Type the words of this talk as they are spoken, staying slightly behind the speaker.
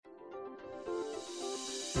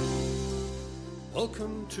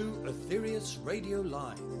Welcome to Ethereus Radio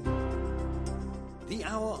Live, the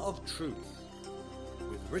Hour of Truth,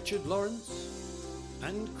 with Richard Lawrence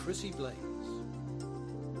and Chrissie Blaze.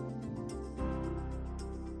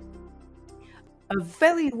 A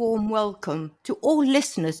very warm welcome to all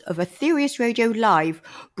listeners of Ethereus Radio Live,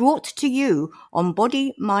 brought to you on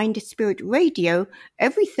Body, Mind, Spirit Radio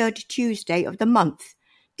every third Tuesday of the month.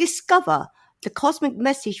 Discover the cosmic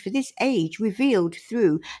message for this age revealed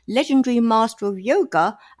through legendary master of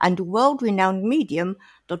yoga and world-renowned medium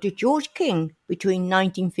Dr. George King between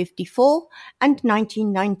 1954 and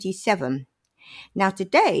 1997. Now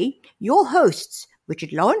today, your hosts,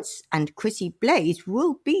 Richard Lawrence and Chrissie Blaze,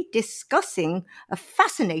 will be discussing a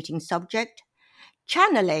fascinating subject.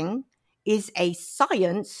 Channeling is a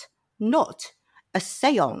science, not a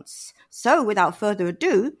séance. So without further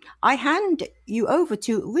ado, I hand you over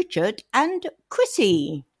to Richard and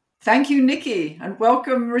Chrissie. Thank you, Nikki, and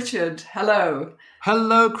welcome, Richard. Hello.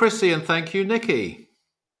 Hello, Chrissie, and thank you, Nikki.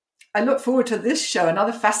 I look forward to this show,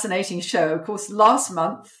 another fascinating show. Of course, last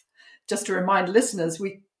month, just to remind listeners,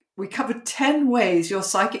 we covered 10 ways your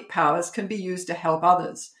psychic powers can be used to help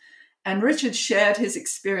others. And Richard shared his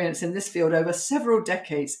experience in this field over several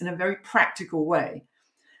decades in a very practical way.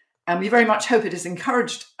 And we very much hope it has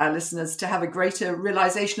encouraged our listeners to have a greater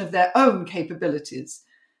realization of their own capabilities,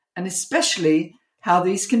 and especially how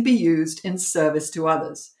these can be used in service to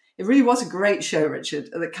others. It really was a great show,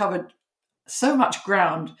 Richard, that covered so much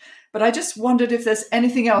ground. But I just wondered if there's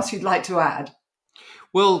anything else you'd like to add.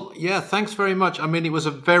 Well, yeah, thanks very much. I mean, it was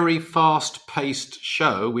a very fast-paced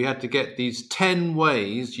show. We had to get these 10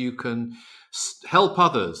 ways you can help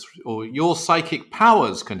others, or your psychic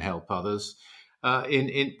powers can help others,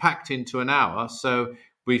 packed into an hour. So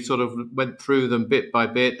we sort of went through them bit by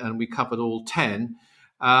bit, and we covered all 10.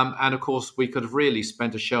 And of course, we could have really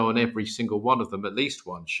spent a show on every single one of them, at least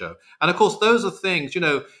one show. And of course, those are things,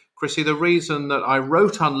 Chrissie, the reason that I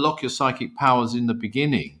wrote Unlock Your Psychic Powers in the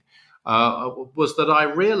beginning was that I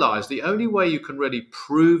realized the only way you can really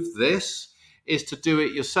prove this is to do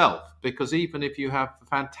it yourself. Because even if you have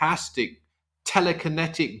fantastic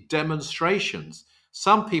telekinetic demonstrations,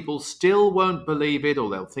 some people still won't believe it, or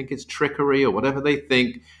they'll think it's trickery or whatever they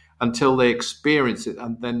think until they experience it,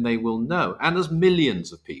 and then they will know. And there's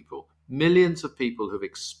millions of people who've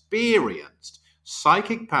experienced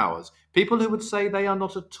psychic powers, people who would say they are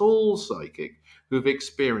not at all psychic, who've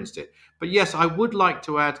experienced it. But yes, I would like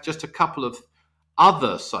to add just a couple of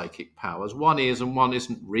other psychic powers. One is and one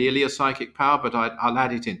isn't really a psychic power, but I'll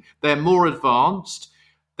add it in. They're more advanced,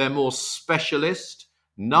 they're more specialist.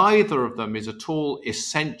 Neither of them is at all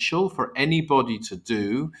essential for anybody to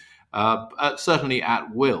do, certainly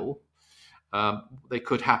at will. They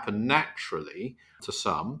could happen naturally to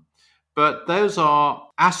some. But those are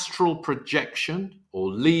astral projection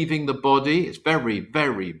or leaving the body. It's very,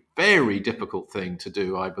 very, very difficult thing to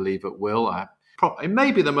do, I believe, at will. It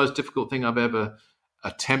may be the most difficult thing I've ever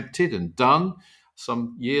attempted and done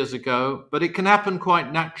some years ago, but it can happen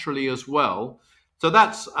quite naturally as well. So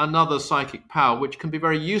that's another psychic power which can be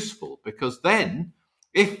very useful, because then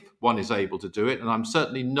if one is able to do it, and I'm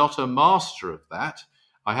certainly not a master of that,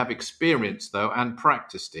 I have experience though and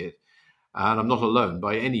practiced it, and I'm not alone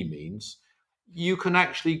by any means, you can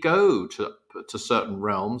actually go to certain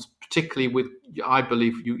realms, particularly with, I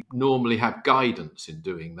believe you normally have guidance in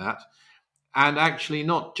doing that, and actually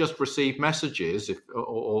not just receive messages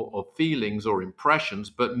or feelings or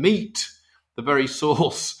impressions, but meet the very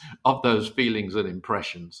source of those feelings and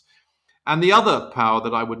impressions. And the other power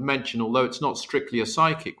that I would mention, although it's not strictly a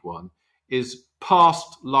psychic one, is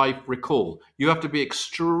past life recall. You have to be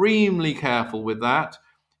extremely careful with that.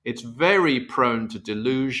 It's very prone to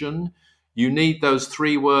delusion. You need those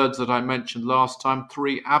 3 words that I mentioned last time,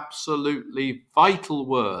 3 absolutely vital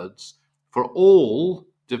words for all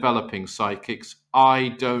developing psychics. I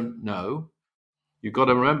don't know. You've got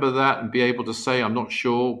to remember that and be able to say, I'm not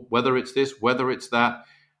sure whether it's this, whether it's that,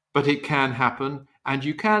 but it can happen. And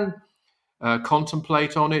you can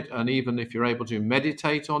contemplate on it, and even if you're able to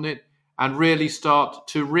meditate on it, and really start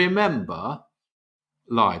to remember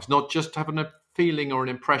lives, not just having a feeling or an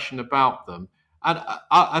impression about them. And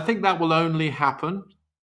I think that will only happen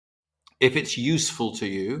if it's useful to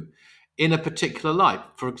you in a particular life.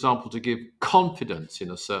 For example, to give confidence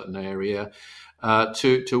in a certain area,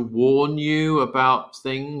 to warn you about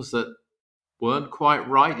things that weren't quite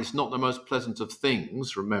right. It's not the most pleasant of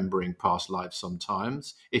things, remembering past lives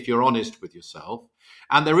sometimes, if you're honest with yourself.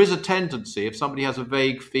 And there is a tendency, if somebody has a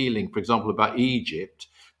vague feeling, for example, about Egypt,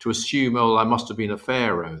 to assume, oh, I must have been a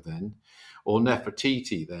pharaoh then, or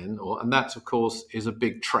Nefertiti then, and that, of course, is a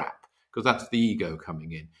big trap, because that's the ego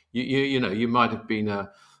coming in. You know, you might have been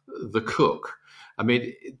the cook I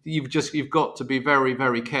mean, you've got to be very,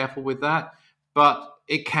 very careful with that. But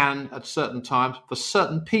it can, at certain times, for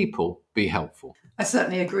certain people, be helpful. I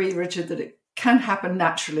certainly agree, Richard, that it can happen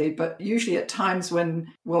naturally, but usually at times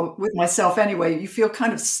when, well, with myself anyway, you feel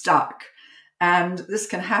kind of stuck. And this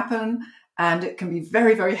can happen, and it can be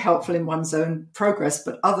very, very helpful in one's own progress.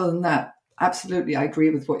 But other than that, absolutely, I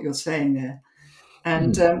agree with what you're saying there.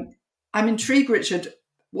 And I'm intrigued, Richard,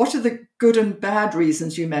 what are the good and bad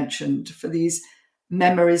reasons you mentioned for these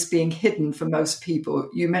memories being hidden for most people?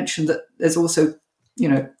 You mentioned that there's also,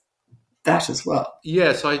 that as well.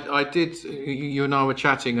 Yes, I did. You and I were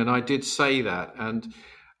chatting, and I did say that. And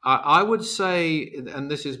I would say, and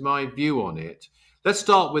this is my view on it, let's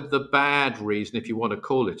start with the bad reason, if you want to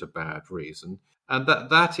call it a bad reason. And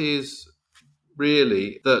that is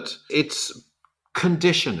really that it's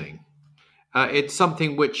conditioning. It's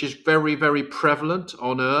something which is very, very prevalent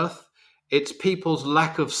on Earth. It's people's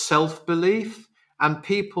lack of self-belief and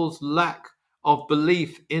people's lack of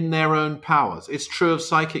belief in their own powers. It's true of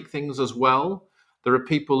psychic things as well. There are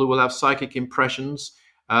people who will have psychic impressions.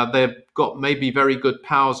 They've got maybe very good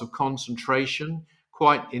powers of concentration.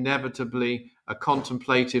 Quite inevitably, a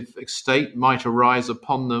contemplative state might arise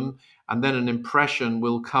upon them, and then an impression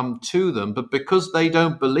will come to them. But because they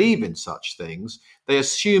don't believe in such things, they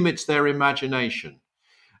assume it's their imagination.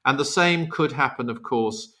 And the same could happen, of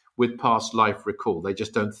course, with past life recall. They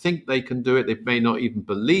just don't think they can do it. They may not even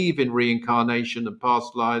believe in reincarnation and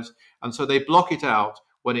past lives. And so they block it out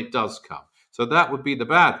when it does come. So that would be the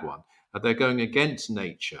bad one. They're going against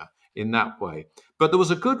nature in that way. But there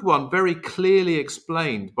was a good one very clearly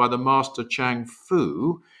explained by the Master Chang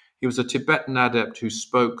Fu. He was a Tibetan adept who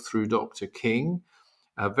spoke through Dr. King,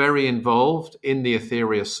 very involved in the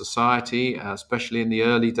Aetherius Society, especially in the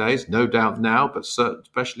early days, no doubt now, but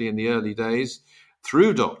especially in the early days,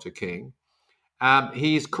 through Dr. King.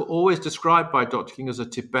 He's always described by Dr. King as a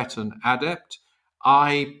Tibetan adept.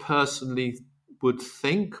 I personally would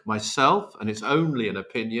think myself, and it's only an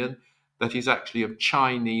opinion, that he's actually of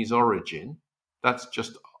Chinese origin. That's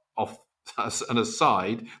just off as an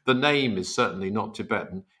aside. The name is certainly not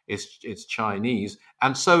Tibetan, it's Chinese,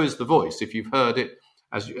 and so is the voice. If you've heard it,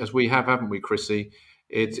 as we have, haven't we, Chrissie?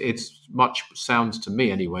 It's much, sounds to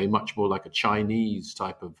me anyway, much more like a Chinese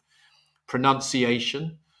type of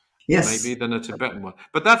pronunciation, yes, maybe, than a Tibetan one.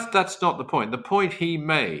 But that's not the point. The point he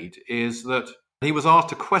made is that he was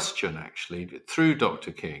asked a question, actually, through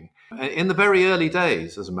Dr. King. In the very early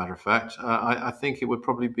days, as a matter of fact, I think it would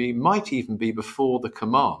probably might even be before the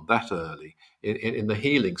command, that early, in the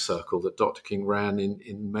healing circle that Dr. King ran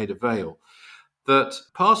in Maida Vale, that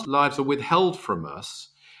past lives are withheld from us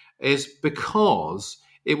is because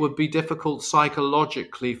it would be difficult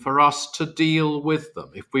psychologically for us to deal with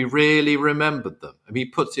them if we really remembered them. I mean,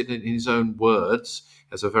 he puts it in his own words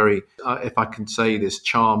as a very, if I can say this,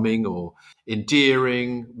 charming or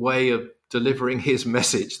endearing way of delivering his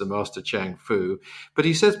message, the Master Chang Fu. But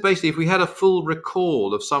he says basically, if we had a full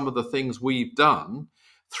recall of some of the things we've done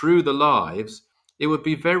through the lives, it would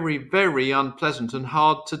be very, very unpleasant and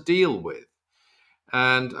hard to deal with.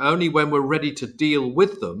 And only when we're ready to deal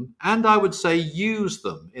with them, and I would say use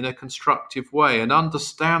them in a constructive way and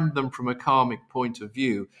understand them from a karmic point of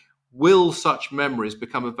view, will such memories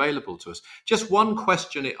become available to us. Just one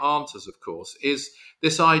question it answers, of course, is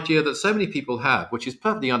this idea that so many people have, which is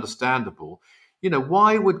perfectly understandable.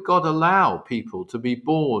 Why would God allow people to be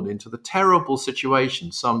born into the terrible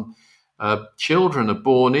situation some children are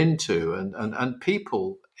born into and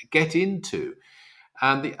people get into?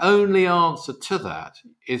 And the only answer to that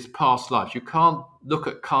is past lives. You can't look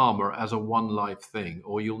at karma as a one-life thing,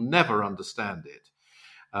 or you'll never understand it.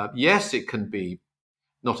 Yes, it can be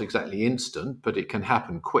not exactly instant, but it can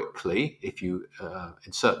happen quickly if you,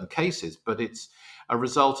 in certain cases. But it's a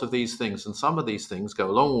result of these things, and some of these things go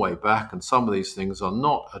a long way back, and some of these things are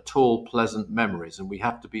not at all pleasant memories, and we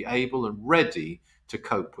have to be able and ready to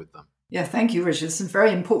cope with them. Yeah, thank you, Richard. Some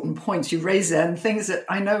very important points you raise there, and things that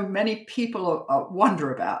I know many people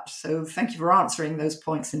wonder about. So thank you for answering those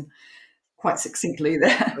points and quite succinctly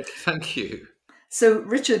there. Thank you. So,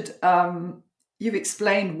 Richard, you've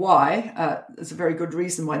explained why. There's a very good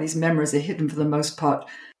reason why these memories are hidden for the most part.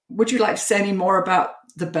 Would you like to say any more about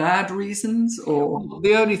the bad reasons? Or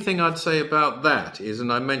the only thing I'd say about that is,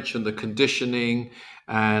 and I mentioned the conditioning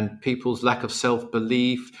and people's lack of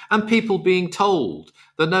self-belief and people being told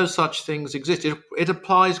that no such things exist. It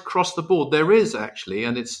applies across the board. There is actually,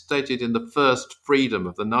 and it's stated in the first freedom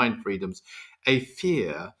of the 9 freedoms, a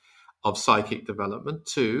fear of psychic development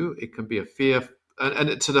too. It can be a fear, and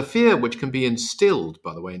it's a fear which can be instilled,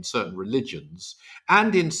 by the way, in certain religions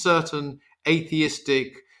and in certain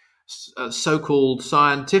atheistic, so-called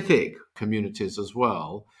scientific communities as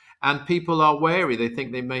well. And people are wary. They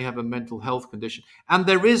think they may have a mental health condition. And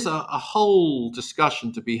there is a whole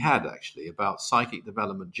discussion to be had, actually, about psychic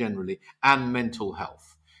development generally and mental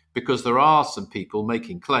health, because there are some people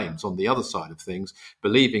making claims on the other side of things,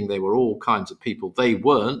 believing they were all kinds of people they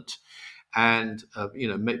weren't, and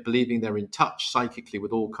believing they're in touch psychically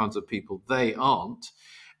with all kinds of people they aren't.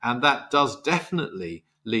 And that does definitely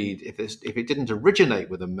lead, if it didn't originate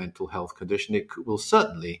with a mental health condition, it will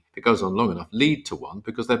certainly, if it goes on long enough, lead to one,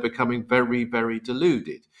 because they're becoming very, very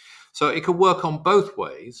deluded. So it could work on both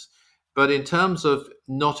ways. But in terms of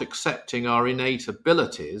not accepting our innate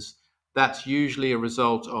abilities, that's usually a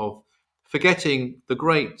result of forgetting the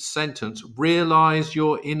great sentence, realize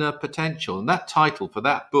your inner potential. And that title for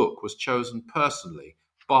that book was chosen personally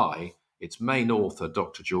by its main author,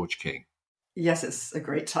 Dr. George King. Yes, it's a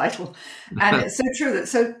great title. And it's so true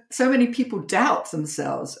that so many people doubt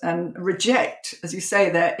themselves and reject, as you say,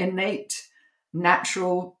 their innate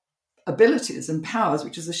natural abilities and powers,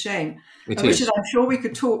 which is a shame. Richard, I'm sure we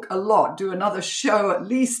could talk a lot, do another show at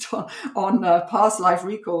least on past life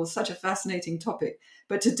recall, such a fascinating topic.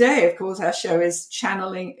 But today, of course, our show is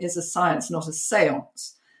Channeling is a Science, Not a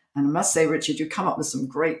Séance. And I must say, Richard, you come up with some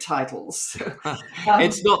great titles.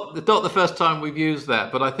 It's not the first time we've used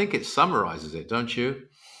that, but I think it summarizes it, don't you?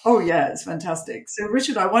 Oh, yeah, it's fantastic. So,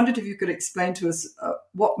 Richard, I wondered if you could explain to us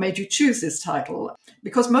what made you choose this title,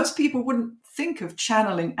 because most people wouldn't think of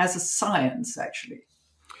channeling as a science, actually.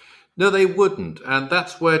 No, they wouldn't. And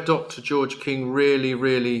that's where Dr. George King really,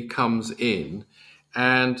 really comes in.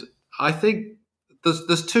 And I think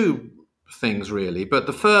there's two things, really. But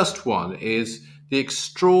the first one is the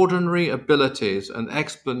extraordinary abilities and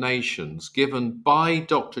explanations given by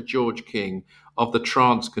Dr. George King of the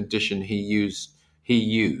trance condition he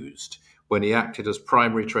used when he acted as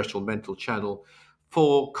primary terrestrial mental channel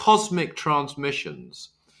for cosmic transmissions.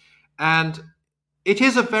 And it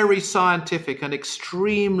is a very scientific and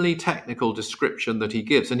extremely technical description that he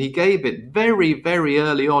gives. And he gave it very, very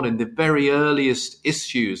early on in the very earliest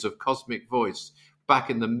issues of Cosmic Voice back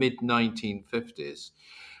in the mid-1950s.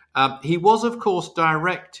 He was, of course,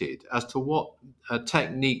 directed as to what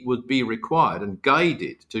technique would be required and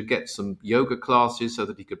guided to get some yoga classes so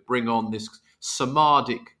that he could bring on this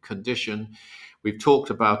samadhic condition. We've talked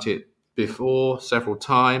about it before several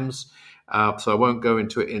times, so I won't go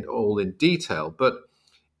into it all in detail. But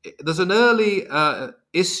there's an early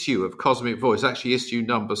issue of Cosmic Voice, actually issue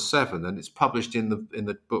number 7, and it's published in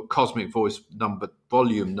the book Cosmic Voice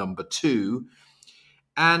volume number 2.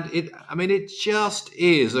 And it just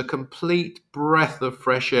is a complete breath of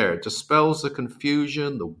fresh air. It dispels the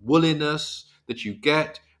confusion, the woolliness that you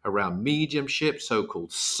get around mediumship,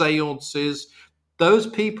 so-called seances. Those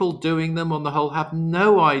people doing them on the whole have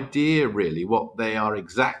no idea really what they are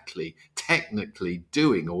exactly technically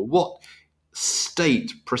doing, or what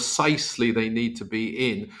state precisely they need to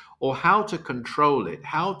be in, or how to control it,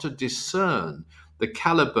 how to discern the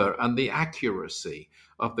caliber and the accuracy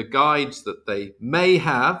of the guides that they may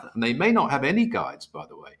have, and they may not have any guides, by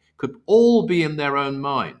the way, could all be in their own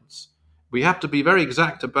minds. We have to be very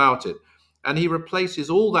exact about it. And he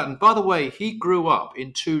replaces all that. And by the way, he grew up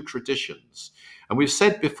in two traditions. And we've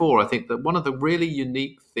said before, I think, that one of the really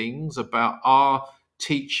unique things about our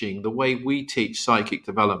teaching, the way we teach psychic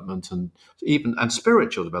development and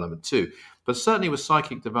spiritual development too, but certainly with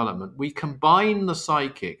psychic development, we combine the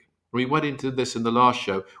psychic, we went into this in the last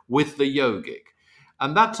show, with the yogic.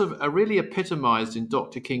 And that's really epitomized in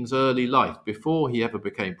Dr. King's early life, before he ever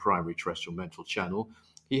became primary terrestrial mental channel.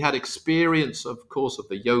 He had experience, of course, of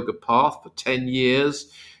the yoga path for 10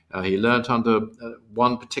 years. He learnt under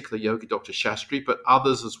one particular yogi, Dr. Shastri, but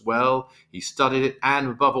others as well. He studied it, and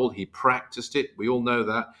above all, he practiced it. We all know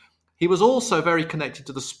that. He was also very connected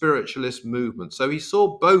to the spiritualist movement. So he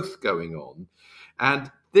saw both going on. And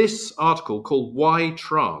this article, called Why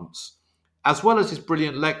Trance, as well as his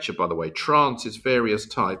brilliant lecture, by the way, Trance is Various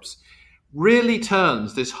Types, really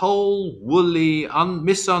turns this whole woolly,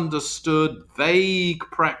 misunderstood, vague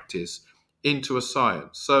practice into a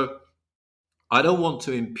science. So I don't want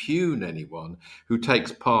to impugn anyone who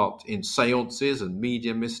takes part in seances and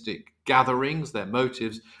mediumistic gatherings. Their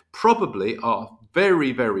motives probably are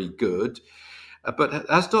very, very good. But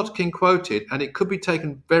as Dr. King quoted, and it could be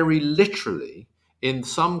taken very literally in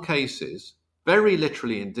some cases, very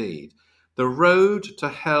literally indeed, the road to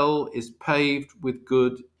hell is paved with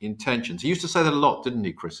good intentions. He used to say that a lot, didn't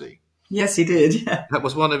he, Chrissie? Yes, he did. Yeah. That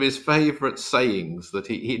was one of his favourite sayings, that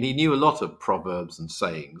he knew a lot of proverbs and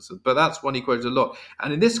sayings, but that's one he quoted a lot.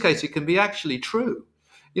 And in this case, it can be actually true.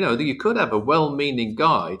 You know, you could have a well-meaning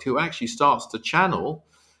guide who actually starts to channel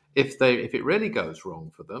if it really goes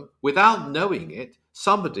wrong for them, without knowing it,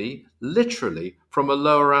 somebody literally from a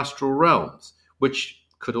lower astral realms, which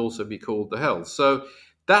could also be called the hell. So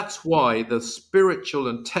that's why the spiritual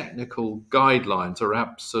and technical guidelines are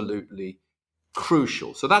absolutely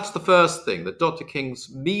crucial. So that's the first thing, that Dr. King's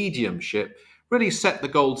mediumship really set the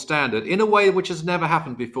gold standard in a way which has never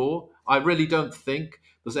happened before. I really don't think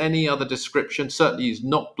there's any other description. Certainly is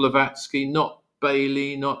not Blavatsky, not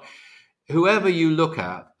Bailey, not whoever you look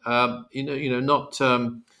at, not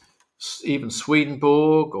even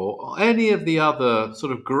Swedenborg or any of the other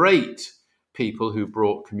sort of great people who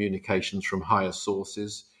brought communications from higher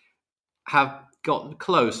sources have gotten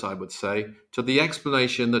close, I would say, to the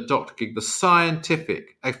explanation that Dr. King, the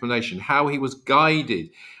scientific explanation, how he was guided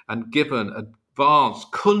and given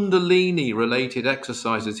advanced Kundalini-related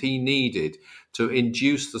exercises he needed to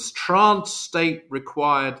induce the trance state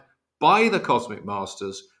required by the cosmic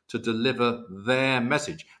masters to deliver their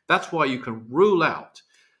message. That's why you can rule out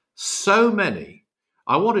so many.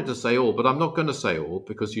 I wanted to say all, but I'm not going to say all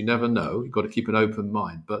because you never know. You've got to keep an open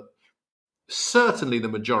mind. But certainly the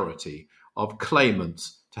majority of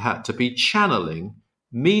claimants to be channeling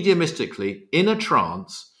mediumistically in a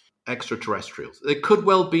trance extraterrestrials. There could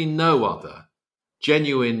well be no other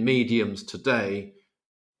genuine mediums today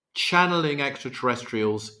channeling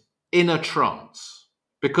extraterrestrials in a trance,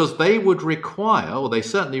 because they would require, or they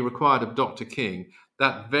certainly required of Dr. King,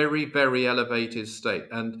 that very, very elevated state.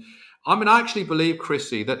 And I mean, I actually believe,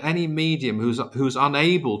 Chrissie, that any medium who's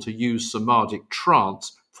unable to use somatic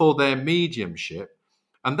trance for their mediumship,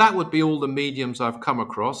 and that would be all the mediums I've come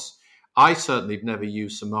across. I certainly have never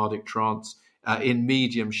used somatic trance in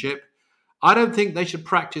mediumship. I don't think they should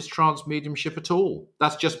practice trance mediumship at all.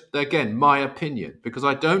 That's just, again, my opinion, because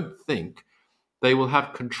I don't think they will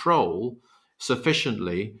have control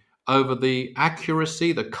sufficiently over the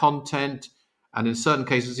accuracy, the content, and in certain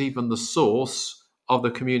cases, even the source of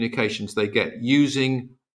the communications they get using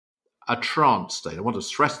a trance state. I want to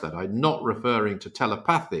stress that. I'm not referring to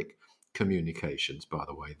telepathic communications, by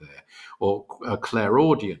the way, there, or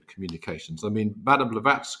clairaudient communications. I mean, Madame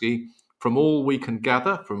Blavatsky, from all we can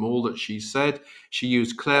gather, from all that she said, she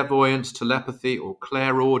used clairvoyance, telepathy, or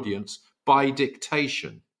clairaudience by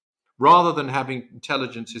dictation, rather than having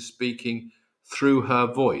intelligences speaking through her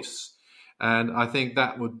voice. And I think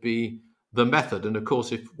that would be the method. And of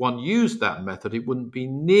course, if one used that method, it wouldn't be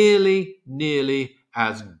nearly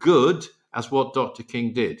as good as what Dr.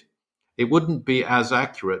 King did. It wouldn't be as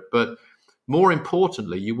accurate, but more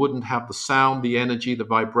importantly, you wouldn't have the sound, the energy, the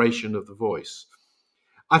vibration of the voice.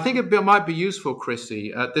 I think it might be useful,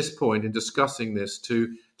 Chrissie, at this point in discussing this,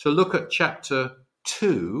 to look at chapter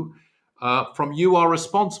 2 from You Are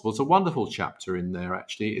Responsible. It's a wonderful chapter in there,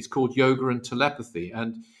 actually. It's called Yoga and Telepathy.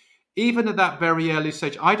 And even at that very early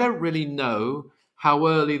stage, I don't really know how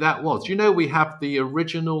early that was. You know, we have the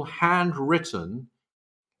original handwritten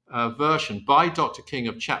version by Dr. King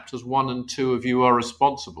of chapters 1 and 2 of You Are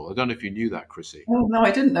Responsible. I don't know if you knew that, Chrissie. Oh, no,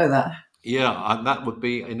 I didn't know that. Yeah, and that would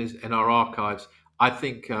be in our archives. I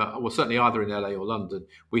think, well, certainly either in LA or London,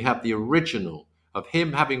 we have the original of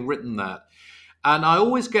him having written that. And I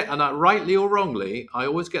always get, and rightly or wrongly, I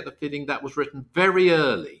always get the feeling that was written very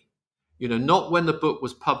early. You know, not when the book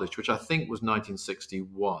was published, which I think was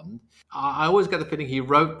 1961. I always get the feeling he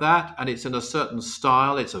wrote that, and it's in a certain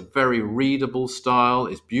style. It's a very readable style.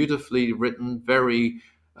 It's beautifully written, very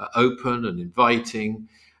open and inviting.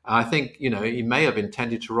 I think, you know, he may have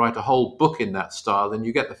intended to write a whole book in that style, and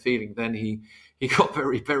you get the feeling then he got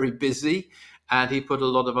very, very busy, and he put a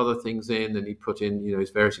lot of other things in, and he put in, you know, his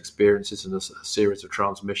various experiences in a series of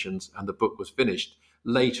transmissions, and the book was finished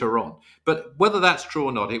later on. But whether that's true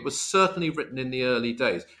or not, it was certainly written in the early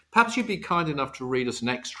days. Perhaps you'd be kind enough to read us an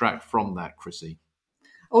extract from that, Chrissie.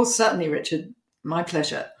 Oh, certainly, Richard. My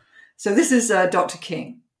pleasure. So this is Dr.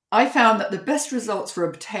 King. I found that the best results were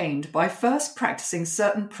obtained by first practicing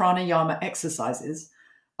certain pranayama exercises,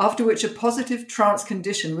 after which a positive trance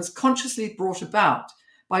condition was consciously brought about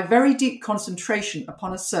by very deep concentration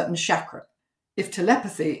upon a certain chakra. If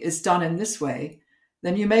telepathy is done in this way,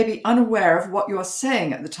 then you may be unaware of what you are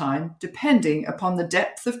saying at the time, depending upon the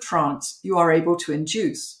depth of trance you are able to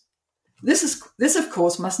induce. This, of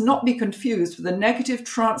course, must not be confused with a negative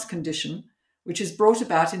trance condition, which is brought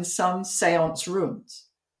about in some séance rooms.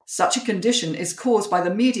 Such a condition is caused by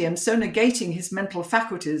the medium so negating his mental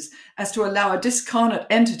faculties as to allow a discarnate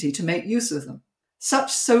entity to make use of them.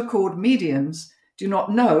 Such so-called mediums do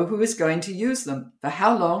not know who is going to use them, for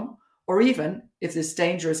how long, or even, if this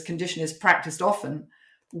dangerous condition is practiced often,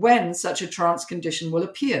 when such a trance condition will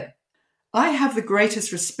appear. I have the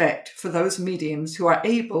greatest respect for those mediums who are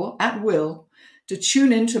able, at will, to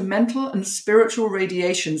tune into mental and spiritual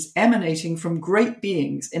radiations emanating from great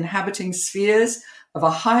beings inhabiting spheres of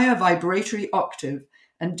a higher vibratory octave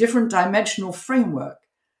and different dimensional framework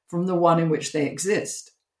from the one in which they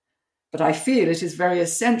exist. But I feel it is very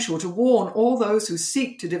essential to warn all those who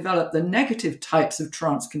seek to develop the negative types of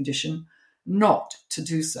trance condition not to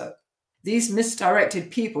do so. These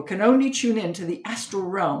misdirected people can only tune into the astral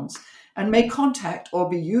realms and may contact or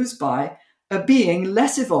be used by a being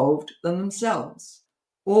less evolved than themselves.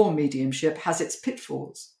 All mediumship has its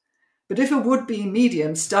pitfalls, but if a would-be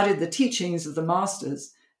medium studied the teachings of the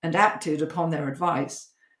masters and acted upon their advice,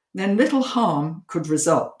 then little harm could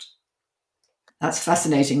result. That's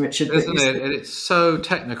fascinating, Richard. Isn't it? It's so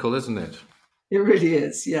technical, isn't it? It really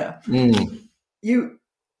is, yeah. Mm.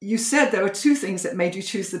 You said there were two things that made you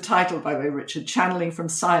choose the title, by the way, Richard, channeling from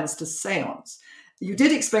science to séance. You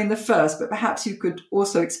did explain the first, but perhaps you could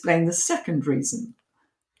also explain the second reason.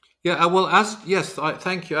 Yeah, well,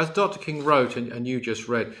 thank you. As Dr. King wrote, and you just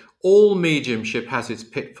read, all mediumship has its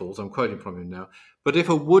pitfalls. I'm quoting from him now. But if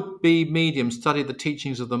a would-be medium studied the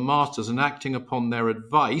teachings of the masters and acting upon their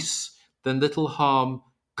advice, then little harm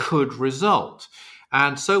could result.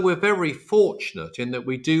 And so we're very fortunate in that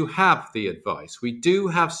we do have the advice. We do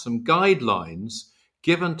have some guidelines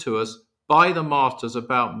given to us by the masters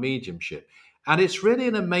about mediumship. And it's really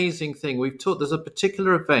an amazing thing. There's a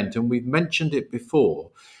particular event, and we've mentioned it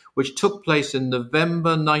before, which took place in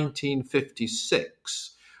November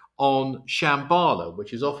 1956 on Shambhala,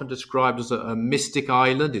 which is often described as a mystic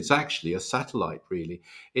island. It's actually a satellite, really.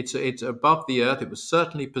 It's above the Earth. It was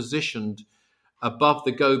certainly positioned above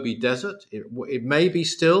the Gobi Desert. It may be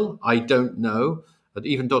still, I don't know. But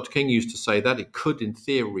even Dr. King used to say that it could, in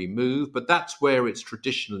theory, move, but that's where it's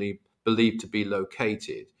traditionally believed to be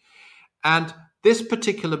located. And this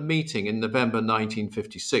particular meeting in November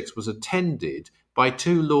 1956 was attended by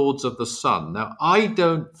two Lords of the Sun. Now, I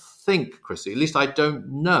don't think, Chrissie, at least I don't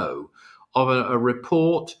know of a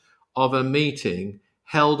report of a meeting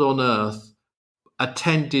held on Earth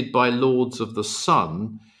attended by Lords of the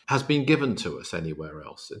Sun has been given to us anywhere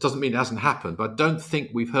else. It doesn't mean it hasn't happened, but I don't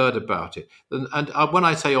think we've heard about it. And when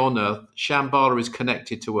I say on Earth, Shambhala is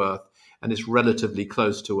connected to Earth and is relatively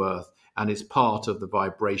close to Earth and is part of the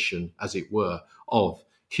vibration, as it were, of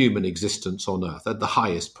human existence on Earth at the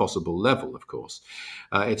highest possible level, of course.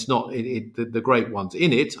 It's not the great ones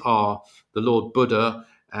in it are the Lord Buddha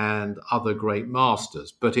and other great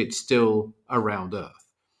masters, but it's still around Earth.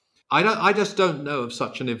 I just don't know of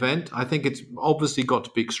such an event. I think it's obviously got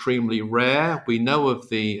to be extremely rare. We know of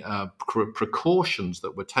the precautions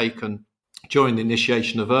that were taken during the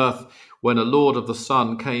initiation of Earth when a Lord of the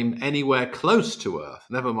Sun came anywhere close to Earth,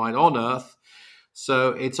 never mind on Earth.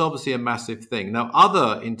 So it's obviously a massive thing. Now,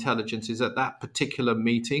 other intelligences at that particular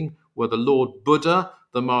meeting were the Lord Buddha,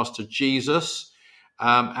 the Master Jesus,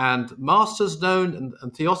 and masters known,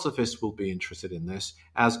 and Theosophists will be interested in this,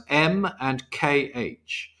 as M and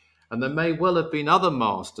KH. And there may well have been other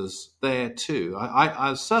masters there too.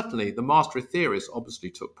 I certainly, the master Aetherius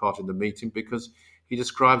obviously took part in the meeting because he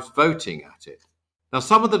describes voting at it. Now,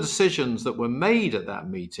 some of the decisions that were made at that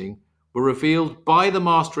meeting were revealed by the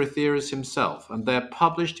master Aetherius himself, and they're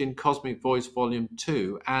published in Cosmic Voice Volume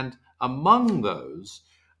 2. And among those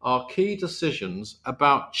are key decisions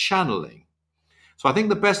about channeling. So I think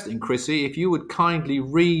the best thing, Chrissie, if you would kindly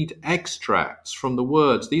read extracts from the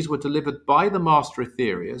words. These were delivered by the Master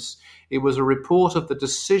Aetherius. It was a report of the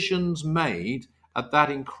decisions made at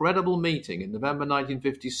that incredible meeting in November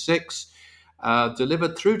 1956,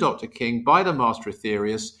 delivered through Dr. King by the Master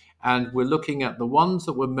Aetherius, and we're looking at the ones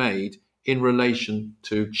that were made in relation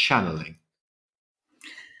to channeling.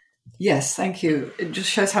 Yes, thank you. It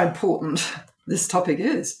just shows how important this topic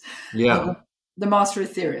is. Yeah. The Master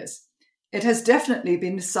Aetherius. It has definitely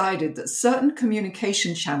been decided that certain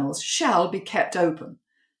communication channels shall be kept open,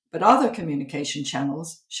 but other communication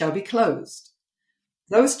channels shall be closed.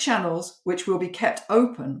 Those channels which will be kept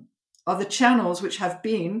open are the channels which have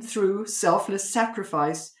been, through selfless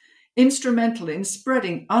sacrifice, instrumental in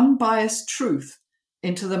spreading unbiased truth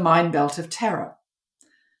into the mind belt of terror.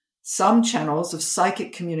 Some channels of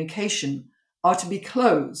psychic communication are to be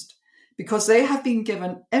closed because they have been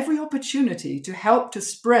given every opportunity to help to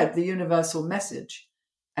spread the universal message,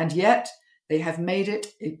 and yet they have made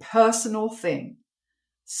it a personal thing.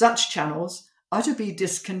 Such channels are to be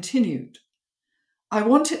discontinued. I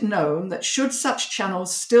want it known that should such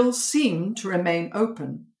channels still seem to remain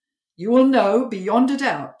open, you will know beyond a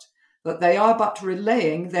doubt that they are but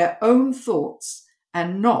relaying their own thoughts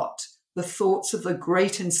and not the thoughts of the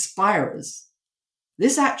great inspirers.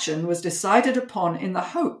 This action was decided upon in the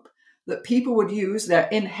hope that people would use their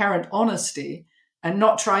inherent honesty and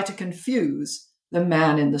not try to confuse the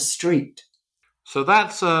man in the street. So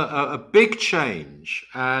that's a big change.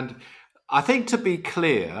 And I think, to be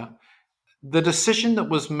clear, the decision that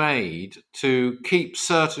was made to keep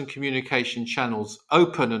certain communication channels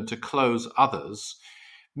open and to close others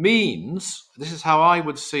means, this is how I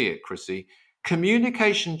would see it, Chrissie,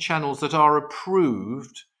 communication channels that are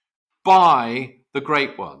approved by the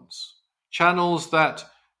great ones. Channels that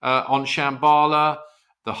on Shambhala,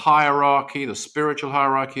 the hierarchy, the spiritual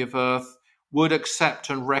hierarchy of Earth, would accept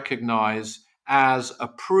and recognize as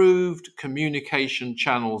approved communication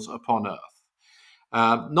channels upon Earth.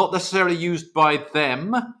 Not necessarily used by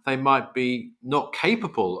them. They might be not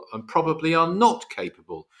capable and probably are not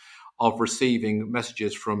capable of receiving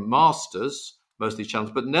messages from masters, most of these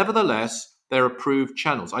channels, but nevertheless, they're approved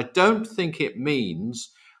channels. I don't think it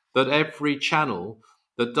means that every channel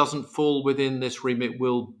that doesn't fall within this remit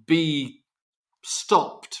will be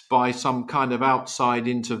stopped by some kind of outside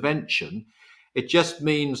intervention. It just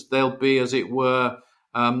means they'll be, as it were,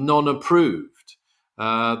 non-approved.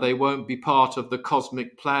 They won't be part of the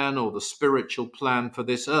cosmic plan or the spiritual plan for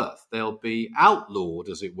this earth. They'll be outlawed,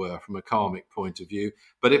 as it were, from a karmic point of view.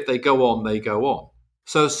 But if they go on, they go on.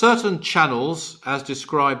 So certain channels, as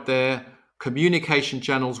described there, communication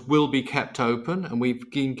channels, will be kept open. And we've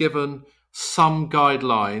been given some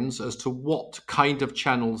guidelines as to what kind of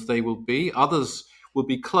channels they will be. Others will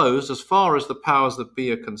be closed as far as the powers that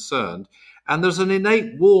be are concerned. And there's an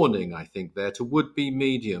innate warning, I think, there to would-be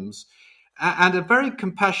mediums, and a very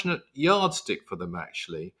compassionate yardstick for them,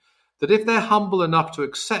 actually, that if they're humble enough to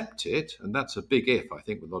accept it, and that's a big if, I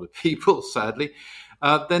think, with a lot of people, sadly,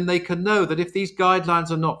 then they can know that if these guidelines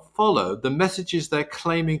are not followed, the messages they're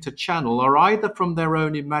claiming to channel are either from their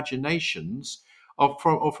own imaginations or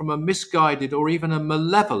from a misguided or even a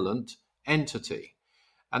malevolent entity.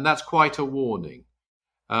 And that's quite a warning.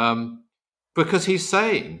 Because he's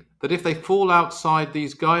saying that if they fall outside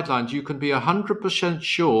these guidelines, you can be 100%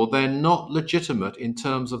 sure they're not legitimate in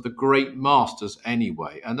terms of the great masters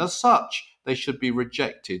anyway. And as such, they should be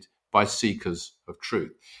rejected by seekers of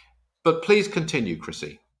truth. But please continue,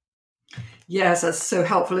 Chrissie. Yes, that's so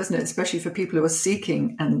helpful, isn't it? Especially for people who are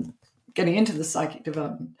seeking and getting into the psychic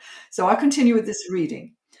development. So I'll continue with this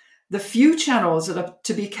reading. The few channels that are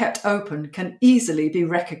to be kept open can easily be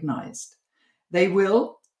recognized. They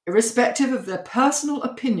will, irrespective of their personal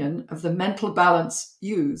opinion of the mental balance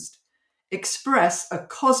used, express a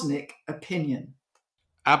cosmic opinion.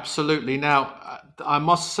 Absolutely. Now, I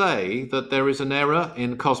must say that there is an error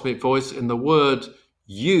in Cosmic Voice in the word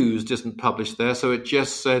used isn't published there, so it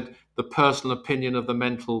just said the personal opinion of the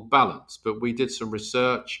mental balance. But we did some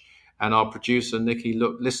research, and our producer, Nikki,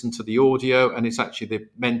 listened to the audio, and it's actually the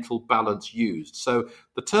mental balance used. So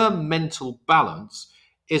the term mental balance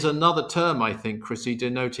is another term, I think, Chrissie,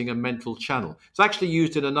 denoting a mental channel. It's actually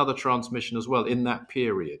used in another transmission as well in that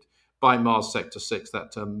period by Mars Sector 6,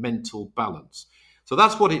 that term mental balance. So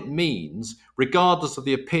that's what it means, regardless of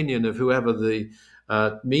the opinion of whoever the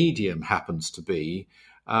medium happens to be,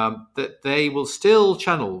 that they will still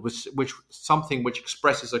channel which something which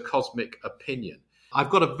expresses a cosmic opinion. I've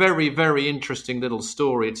got a very, very interesting little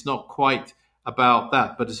story. It's not quite about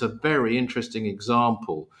that, but it's a very interesting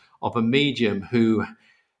example of a medium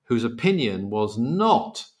whose opinion was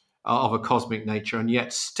not of a cosmic nature and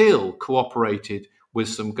yet still cooperated with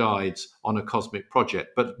some guides on a cosmic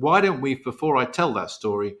project. But why don't we, before I tell that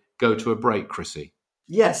story, go to a break, Chrissie?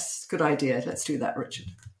 Yes, good idea. Let's do that, Richard.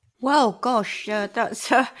 Well, gosh,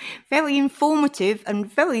 that's very informative and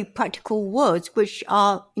very practical words, which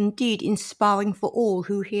are indeed inspiring for all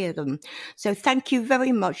who hear them. So thank you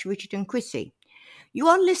very much, Richard and Chrissie. You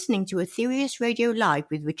are listening to Aetherius Radio Live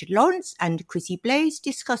with Richard Lawrence and Chrissie Blaze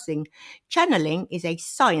discussing channeling is a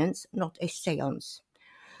science, not a séance.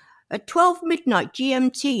 At 12 midnight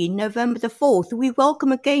GMT, November the 4th, we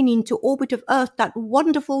welcome again into orbit of Earth that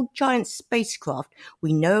wonderful giant spacecraft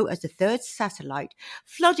we know as the third satellite,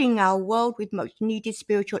 flooding our world with much needed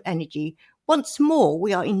spiritual energy. Once more,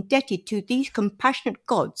 we are indebted to these compassionate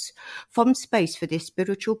gods from space for this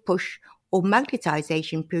spiritual push or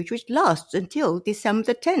magnetization period, which lasts until December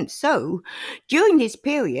the 10th. So, during this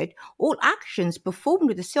period, all actions performed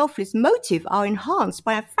with a selfless motive are enhanced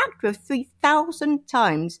by a factor of 3,000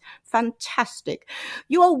 times. Fantastic.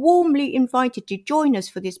 You are warmly invited to join us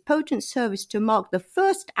for this potent service to mark the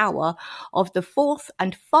first hour of the fourth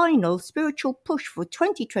and final spiritual push for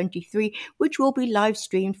 2023, which will be live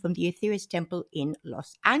streamed from the Aetherius Temple in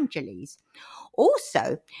Los Angeles.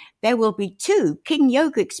 Also, there will be 2 King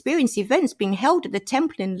Yoga Experience events being held at the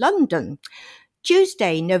Temple in London.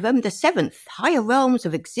 Tuesday, November the 7th, Higher Realms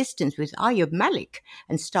of Existence with Ayub Malik,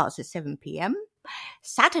 and starts at 7 p.m.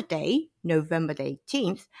 Saturday, November the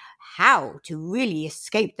 18th, How to Really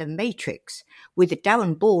Escape the Matrix with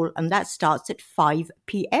Darren Ball, and that starts at 5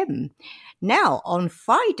 p.m. Now, on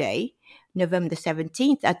Friday, November the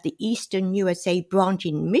 17th, at the Eastern USA branch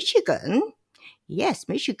in Michigan, yes,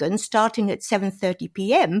 Michigan, starting at 7:30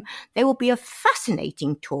 p.m., there will be a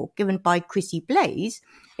fascinating talk given by Chrissie Blaze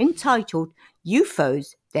entitled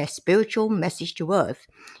UFOs, Their Spiritual Message to Earth.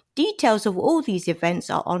 Details of all these events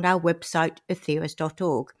are on our website,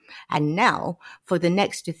 ethereus.org. And now, for the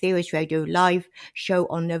next Ethereus Radio Live show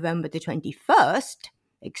on November the 21st,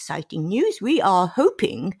 exciting news. We are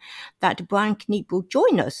hoping that Brian Kniep will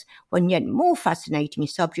join us when yet more fascinating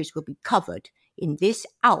subjects will be covered in this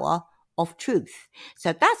hour of truth.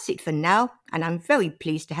 So that's it for now, and I'm very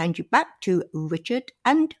pleased to hand you back to Richard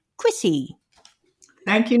and Chrissie.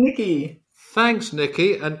 Thank you, Nikki. Thanks,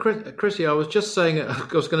 Nikki. And Chrissie, I was just saying, I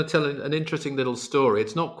was going to tell an interesting little story.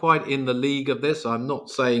 It's not quite in the league of this. I'm not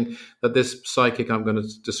saying that this psychic I'm going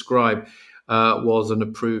to describe was an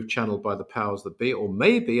approved channel by the powers that be, or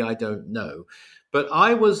maybe, I don't know. But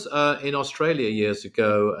I was in Australia years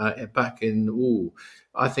ago, back in,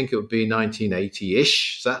 I think it would be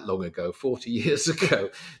 1980-ish, that long ago, 40 years ago,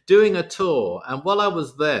 doing a tour. And while I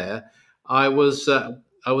was there, I was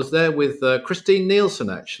there with Christine Nielsen,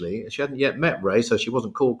 actually. She hadn't yet met Ray, so she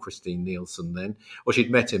wasn't called Christine Nielsen then. Or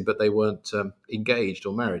she'd met him, but they weren't engaged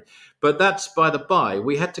or married. But that's by the by.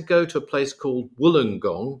 We had to go to a place called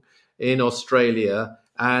Wollongong in Australia,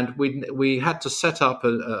 and we had to set up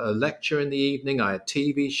a lecture in the evening. I had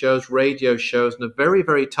TV shows, radio shows, and a very,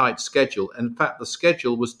 very tight schedule. In fact, the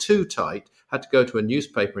schedule was too tight. Had to go to a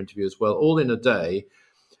newspaper interview as well, all in a day,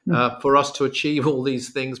 for us to achieve all these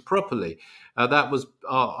things properly. That was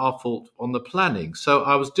our fault on the planning. So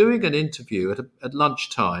I was doing an interview at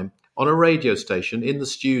lunchtime on a radio station in the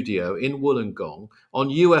studio in Wollongong on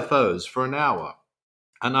UFOs for an hour.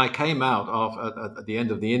 And I came out at the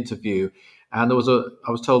end of the interview, and I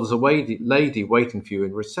was told there's a lady waiting for you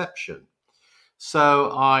in reception.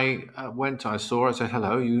 So I I saw her, I said,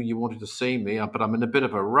 hello, you wanted to see me, but I'm in a bit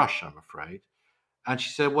of a rush, I'm afraid. And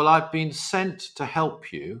she said, well, I've been sent to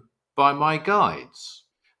help you by my guides.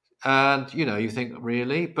 And, you think,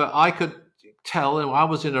 really? But I could tell I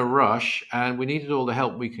was in a rush and we needed all the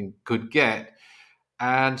help we could get.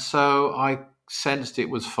 And so I sensed it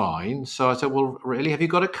was fine. So I said, well, really, have you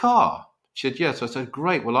got a car? She said, yes. I said,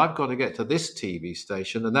 great. Well, I've got to get to this TV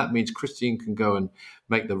station. And that means Christine can go and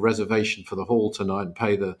make the reservation for the hall tonight and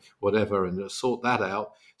pay the whatever and sort that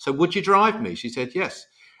out. So would you drive me? She said, yes.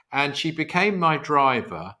 And she became my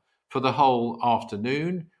driver for the whole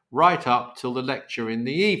afternoon, right up till the lecture in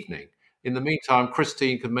the evening. In the meantime,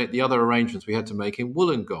 Christine could make the other arrangements we had to make in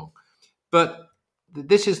Wollongong. But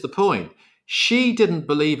this is the point. She didn't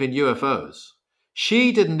believe in UFOs.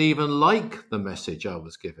 She didn't even like the message I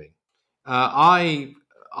was giving. I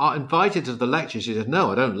invited her to the lecture. She said,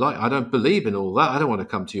 no, I don't believe in all that. I don't want to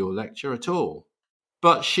come to your lecture at all.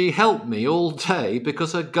 But she helped me all day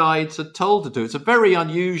because her guides had told her to. It's a very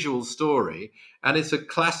unusual story, and it's a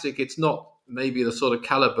classic. It's not maybe the sort of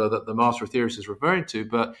caliber that the Master of Ethereus is referring to,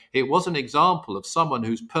 but it was an example of someone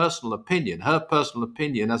whose personal opinion, her personal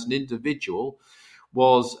opinion as an individual,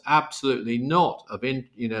 was absolutely not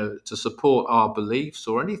to support our beliefs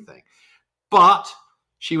or anything. But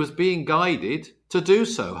she was being guided to do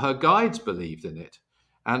so. Her guides believed in it.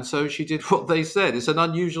 And so she did what they said. It's an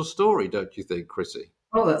unusual story, don't you think, Chrissie?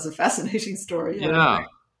 Oh, that's a fascinating story. Yeah.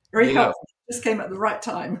 Very helpful. Just came at the right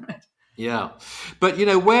time. Yeah. But,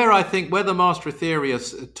 where the Master of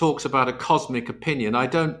Ethereus talks about a cosmic opinion, I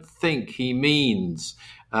don't think he means,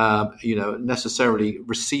 necessarily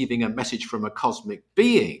receiving a message from a cosmic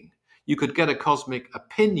being. You could get a cosmic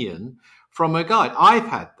opinion from a guide. I've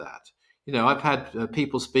had that. I've had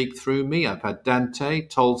people speak through me. I've had Dante,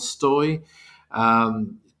 Tolstoy,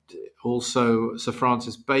 also Sir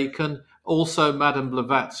Francis Bacon, also Madame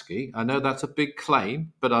Blavatsky. I know that's a big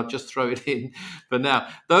claim, but I'll just throw it in for now.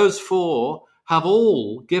 Those four have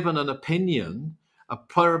all given an opinion, a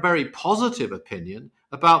very positive opinion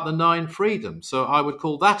about the 9 freedoms. So I would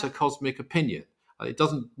call that a cosmic opinion. It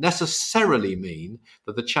doesn't necessarily mean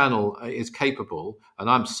that the channel is capable,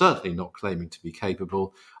 and I'm certainly not claiming to be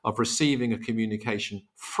capable, of receiving a communication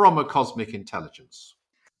from a cosmic intelligence.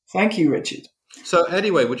 Thank you, Richard. So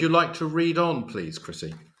anyway, would you like to read on, please,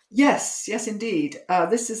 Chrissie? Yes, indeed.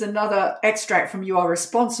 This is another extract from You Are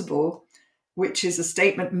Responsible, which is a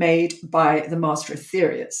statement made by the Master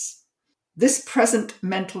Ethereus. This present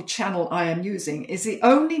mental channel I am using is the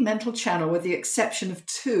only mental channel with the exception of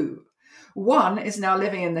 2. One is now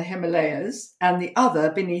living in the Himalayas and the other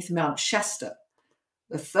beneath Mount Shasta.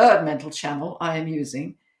 The third mental channel I am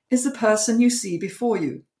using is the person you see before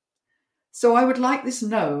you. So I would like this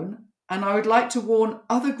known, and I would like to warn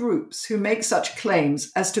other groups who make such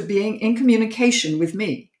claims as to being in communication with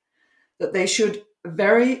me, that they should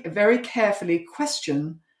very, very carefully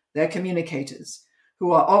question their communicators,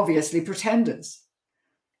 who are obviously pretenders.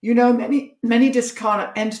 You know, many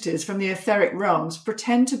discarnate entities from the etheric realms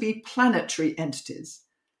pretend to be planetary entities.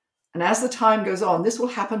 And as the time goes on, this will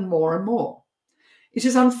happen more and more. It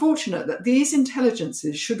is unfortunate that these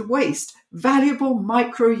intelligences should waste valuable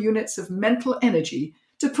micro units of mental energy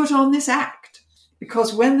to put on this act,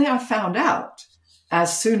 because when they are found out,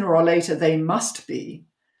 as sooner or later they must be,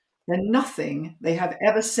 then nothing they have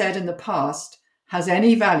ever said in the past has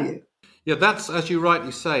any value. Yeah, that's, as you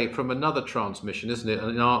rightly say, from another transmission, isn't it?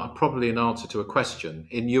 Probably an answer to a question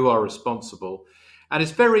in You Are Responsible. And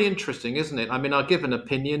it's very interesting, isn't it? I mean, I'll give an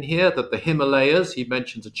opinion here that the Himalayas, he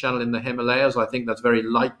mentions a channel in the Himalayas. I think that's very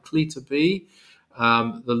likely to be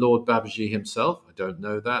the Lord Babaji himself. I don't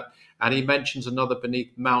know that. And he mentions another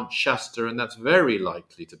beneath Mount Shasta, and that's very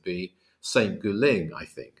likely to be Saint Guling, I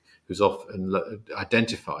think, who's often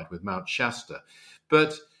identified with Mount Shasta.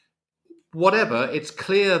 But whatever, it's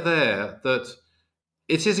clear there that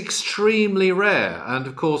it is extremely rare. And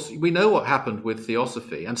of course, we know what happened with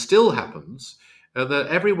Theosophy, and still happens, that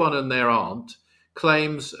everyone and their aunt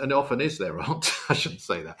claims, and often is their aunt, I shouldn't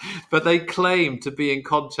say that, but they claim to be in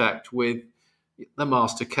contact with the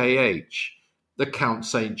Master KH, the Count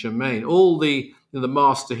Saint Germain, all the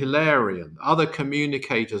Master Hilarion, other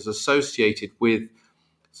communicators associated with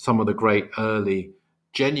some of the great early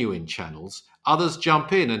genuine channels. Others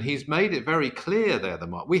jump in, and he's made it very clear there.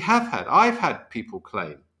 I've had people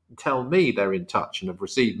claim, tell me they're in touch and have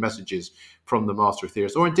received messages from the Master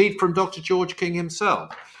Aetherius, or indeed from Dr. George King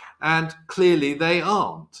himself, and clearly they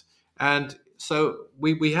aren't. And so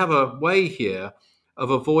we have a way here of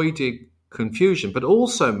avoiding confusion, but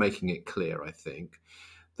also making it clear, I think,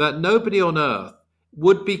 that nobody on earth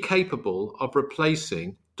would be capable of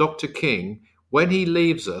replacing Dr. King when he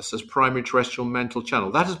leaves us as primary terrestrial mental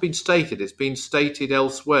channel. That has been stated. It's been stated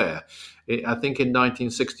elsewhere. I think in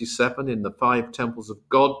 1967, in the 5 Temples of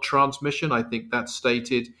God transmission, I think that's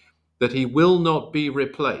stated that he will not be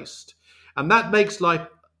replaced. And that makes life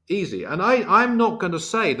easy. And I'm not going to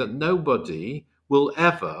say that nobody will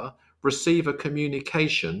ever receive a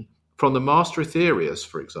communication from the Master Aetherius,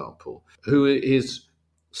 for example, who is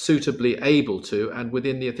suitably able to and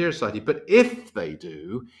within the Aetherius Society. But if they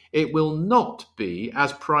do, it will not be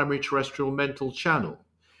as primary terrestrial mental channel.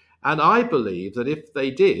 And I believe that if they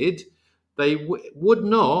did, they would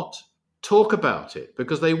not talk about it,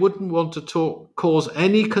 because they wouldn't want to cause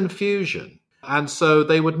any confusion. And so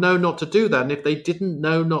they would know not to do that. And if they didn't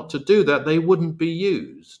know not to do that, they wouldn't be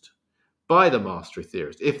used by the Master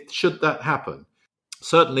Aetherius, should that happen.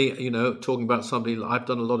 Certainly, talking about somebody, I've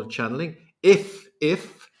done a lot of channeling.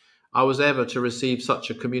 If I was ever to receive such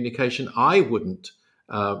a communication, I wouldn't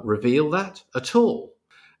reveal that at all.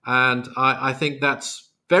 And I think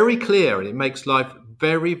that's very clear, and it makes life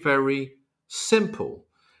very, very simple.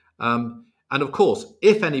 And of course,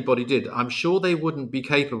 if anybody did, I'm sure they wouldn't be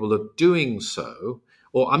capable of doing so,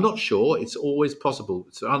 or I'm not sure, it's always possible.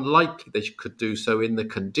 It's unlikely they could do so in the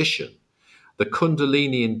condition, the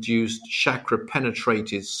Kundalini-induced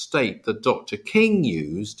chakra-penetrated state that Dr. King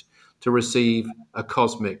used to receive a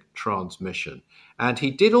cosmic transmission. And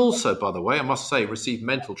he did also, by the way, I must say, receive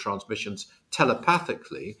mental transmissions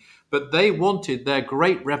telepathically, but they wanted their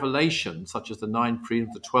great revelation, such as the 9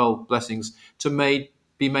 freedoms, the 12 blessings, to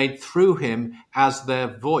be made through him as their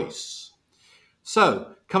voice.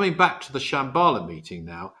 So, coming back to the Shambhala meeting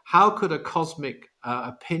now, how could a cosmic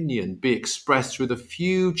opinion be expressed through the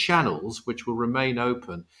few channels which will remain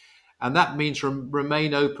open? And that means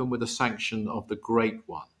remain open with the sanction of the Great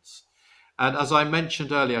Ones. And as I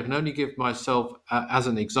mentioned earlier, I can only give myself as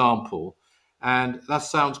an example, and that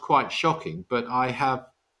sounds quite shocking, but I have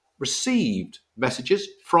received messages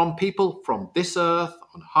from people from this earth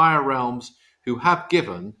on higher realms who have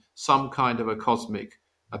given some kind of a cosmic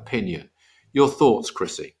opinion. Your thoughts,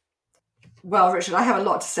 Chrissie? Well, Richard, I have a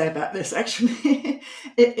lot to say about this, actually.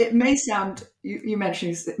 It may sound, you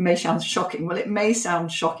mentioned it may sound shocking. Well, it may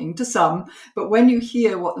sound shocking to some, but when you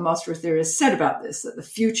hear what the Master Aetherius said about this, that the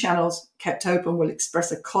few channels kept open will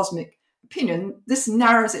express a cosmic opinion, this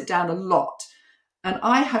narrows it down a lot. And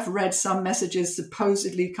I have read some messages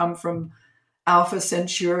supposedly come from Alpha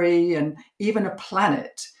Centauri and even a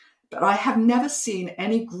planet, but I have never seen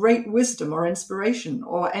any great wisdom or inspiration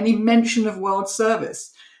or any mention of world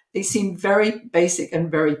service. They seem very basic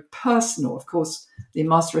and very personal. Of course, the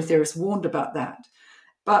Master Aetherius warned about that.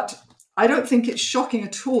 But I don't think it's shocking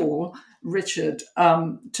at all, Richard,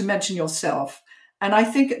 to mention yourself. And I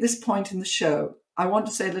think at this point in the show, I want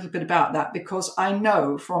to say a little bit about that, because I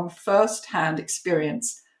know from first-hand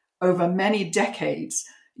experience over many decades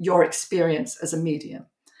your experience as a medium.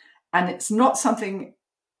 And it's not something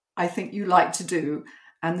I think you like to do.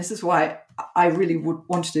 And this is why I really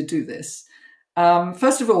wanted to do this.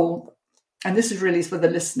 First of all, and this is really for the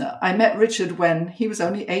listener, I met Richard when he was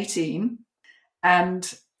only 18.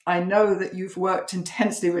 And I know that you've worked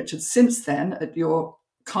intensely, Richard, since then at your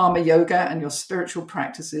karma yoga and your spiritual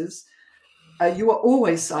practices. You were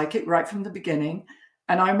always psychic right from the beginning.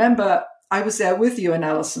 And I remember I was there with you and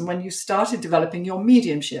Alison when you started developing your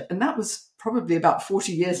mediumship. And that was probably about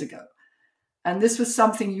 40 years ago. And this was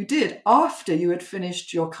something you did after you had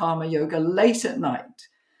finished your karma yoga late at night.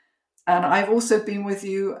 And I've also been with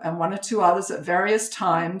you and one or two others at various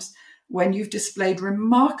times when you've displayed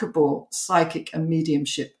remarkable psychic and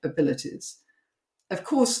mediumship abilities. Of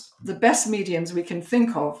course, the best mediums we can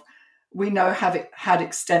think of, we know have had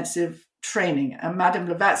extensive training. And Madame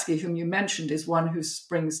Blavatsky, whom you mentioned, is one who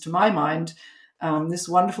springs to my mind. This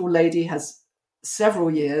wonderful lady has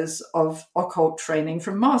several years of occult training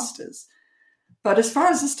from masters. But as far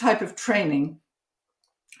as this type of training,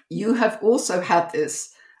 you have also had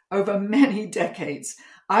this over many decades.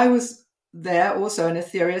 I was there also in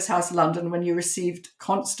Aetherius House, London, when you received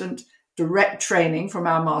constant direct training from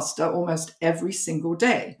our master almost every single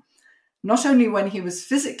day. Not only when he was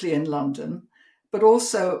physically in London, but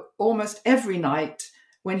also almost every night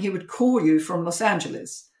when he would call you from Los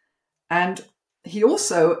Angeles. And he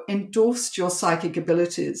also endorsed your psychic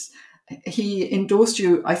abilities. He endorsed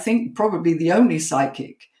you, I think, probably the only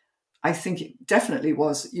psychic. I think it definitely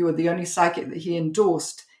was. You were the only psychic that he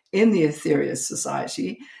endorsed in the Aetherius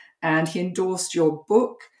Society. And he endorsed your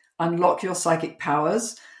book, Unlock Your Psychic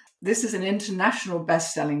Powers. This is an international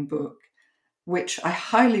best-selling book, which I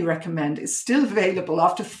highly recommend. It's still available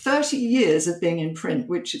after 30 years of being in print,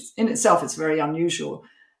 which is, in itself is very unusual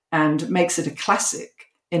and makes it a classic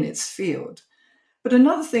in its field. But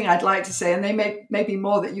another thing I'd like to say, and there may be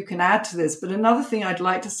more that you can add to this, but another thing I'd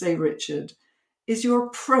like to say, Richard, is your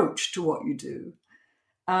approach to what you do.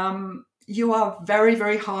 You are very,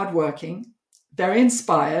 very hardworking, very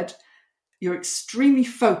inspired. You're extremely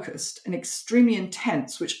focused and extremely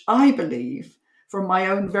intense, which I believe, from my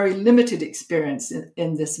own very limited experience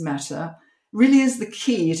in this matter, really is the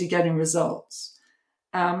key to getting results.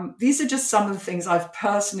 These are just some of the things I've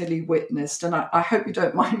personally witnessed, and I hope you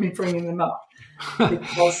don't mind me bringing them up,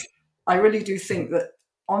 because I really do think that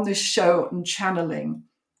on this show and channeling,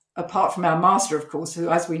 apart from our master, of course, who,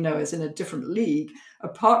 as we know, is in a different league,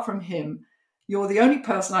 apart from him, you're the only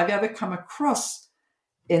person I've ever come across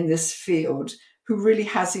in this field who really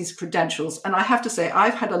has these credentials. And I have to say,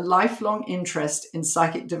 I've had a lifelong interest in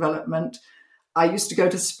psychic development. I used to go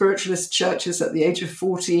to spiritualist churches at the age of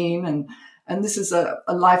 14, and this is a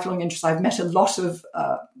lifelong interest. I've met a lot of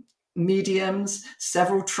mediums,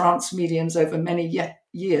 several trance mediums over many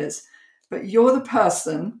years. But you're the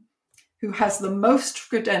person who has the most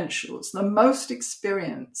credentials, the most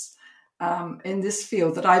experience in this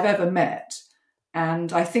field that I've ever met.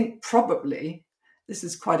 And I think probably, this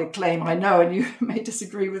is quite a claim, I know, and you may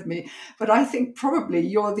disagree with me, but I think probably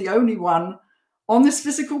you're the only one on this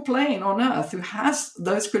physical plane on Earth who has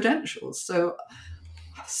those credentials. So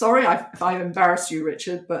sorry if I've embarrassed you,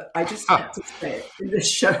 Richard, but I just had to say it in this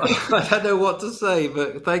show. I don't know what to say,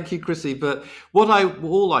 but thank you, Chrissie. But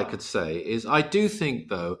all I could say is I do think,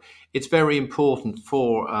 though, it's very important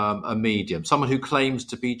for a medium, someone who claims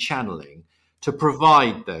to be channeling, to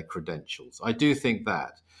provide their credentials. I do think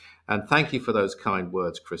that. And thank you for those kind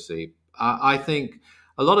words, Chrissie. I think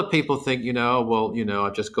a lot of people think,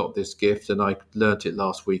 I've just got this gift and I learnt it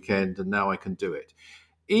last weekend and now I can do it.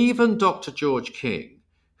 Even Dr. George King,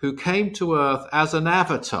 who came to Earth as an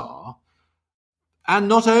avatar, and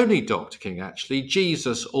not only Dr. King, actually,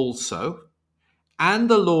 Jesus also, and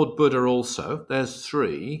the Lord Buddha also, there's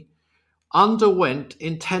three, underwent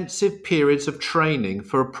intensive periods of training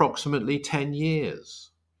for approximately 10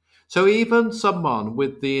 years. So even someone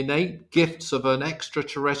with the innate gifts of an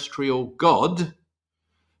extraterrestrial god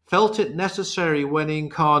felt it necessary when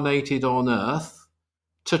incarnated on Earth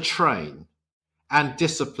to train and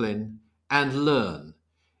discipline and learn.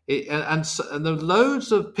 And there are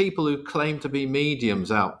loads of people who claim to be mediums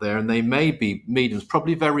out there, and they may be mediums,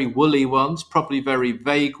 probably very woolly ones, probably very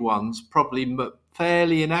vague ones, probably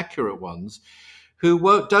fairly inaccurate ones,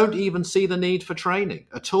 who don't even see the need for training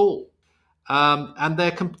at all. And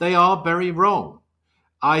they are very wrong.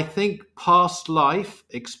 I think past life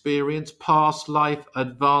experience, past life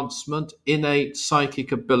advancement, innate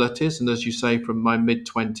psychic abilities, and as you say, from my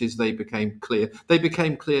mid-20s, they became clear. They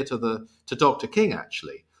became clear to Dr. King,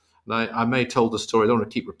 actually. I may have told the story, I don't want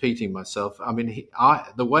to keep repeating myself. I mean,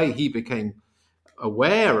 the way he became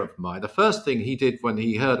aware of the first thing he did when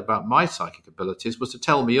he heard about my psychic abilities was to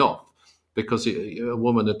tell me off, because a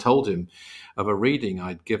woman had told him of a reading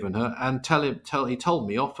I'd given her, and he told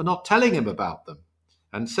me off for not telling him about them,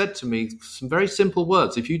 and said to me some very simple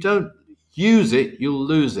words: if you don't use it, you'll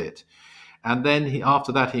lose it. And then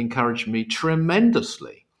after that, he encouraged me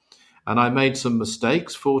tremendously. And I made some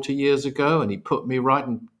mistakes 40 years ago, and he put me right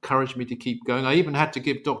and encouraged me to keep going. I even had to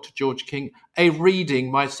give Dr. George King a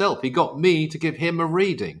reading myself. He got me to give him a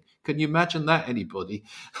reading. Can you imagine that, anybody?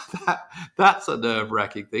 That's a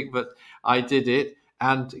nerve-wracking thing, but I did it.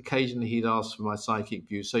 And occasionally he'd ask for my psychic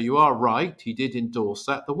view. So you are right, he did endorse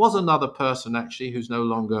that. There was another person, actually, who's no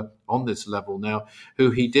longer on this level now, who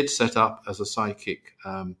he did set up as a psychic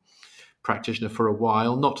practitioner for a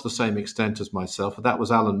while, not to the same extent as myself. That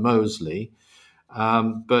was Alan Mosley,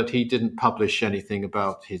 but he didn't publish anything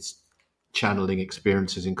about his channeling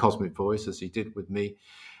experiences in Cosmic Voice as he did with me,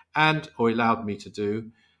 or allowed me to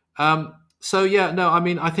do.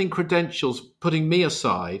 I think credentials, putting me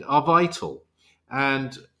aside, are vital.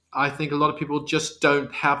 And I think a lot of people just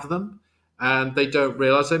don't have them, and they don't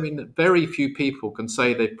realize. I mean, very few people can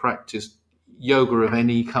say they've practiced yoga of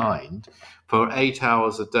any kind for 8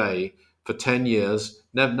 hours a day for 10 years,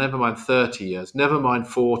 never mind 30 years, never mind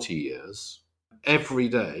 40 years, every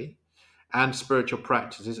day, and spiritual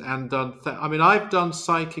practices, and done. I've done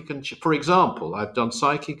psychic for example, I've done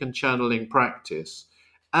psychic and channeling practice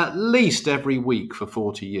at least every week for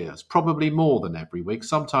 40 years, probably more than every week,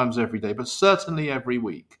 sometimes every day, but certainly every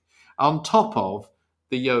week, on top of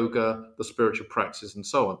the yoga, the spiritual practices, and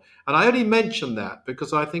so on. And I only mention that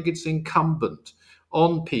because I think it's incumbent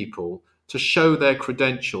on people to show their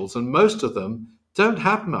credentials, and most of them don't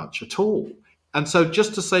have much at all. And so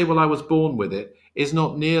just to say, well, I was born with it, is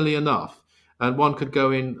not nearly enough. And one could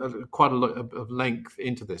go in quite a lot of length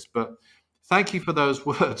into this. But thank you for those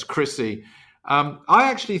words, Chrissie. I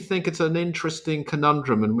actually think it's an interesting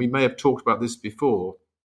conundrum, and we may have talked about this before,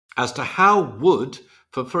 as to how would,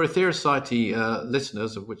 for Aetherius Society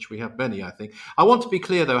listeners, of which we have many, I think. I want to be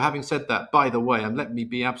clear, though, having said that, by the way, and let me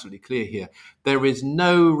be absolutely clear here, there is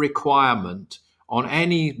no requirement on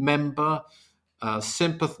any member,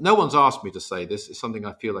 no one's asked me to say this, it's something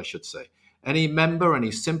I feel I should say. Any member, any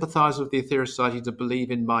sympathizer of the Aetherius Society to believe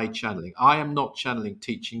in my channeling. I am not channeling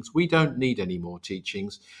teachings. We don't need any more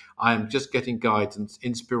teachings. I am just getting guidance,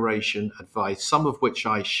 inspiration, advice, some of which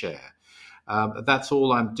I share. That's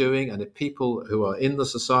all I'm doing. And if people who are in the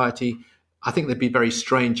society, I think they'd be very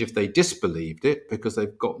strange if they disbelieved it, because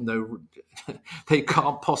they've got they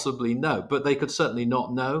can't possibly know, but they could certainly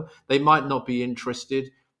not know. They might not be interested.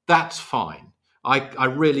 That's fine. I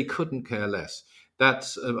really couldn't care less.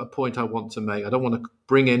 That's a point I want to make. I don't want to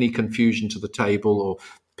bring any confusion to the table, or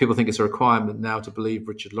people think it's a requirement now to believe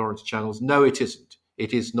Richard Lawrence channels. No, it isn't.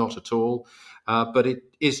 It is not at all. But it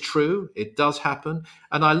is true. It does happen.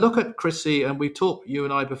 And I look at Chrissie, and we've talked, you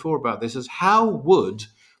and I, before about this, as how would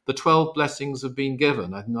the 12 blessings have been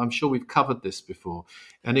given? I'm sure we've covered this before.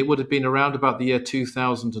 And it would have been around about the year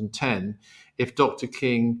 2010 if Dr.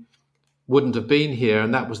 King wouldn't have been here,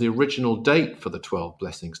 and that was the original date for the 12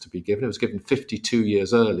 blessings to be given. It was given 52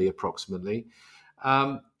 years early, approximately.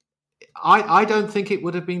 I don't think it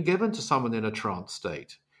would have been given to someone in a trance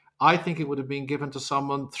state. I think it would have been given to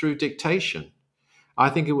someone through dictation. I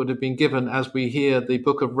think it would have been given, as we hear the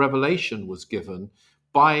book of Revelation was given,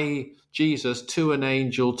 by Jesus to an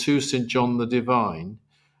angel, to St. John the Divine.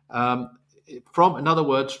 In other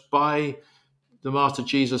words, by the Master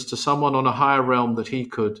Jesus to someone on a higher realm that he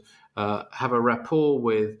could have a rapport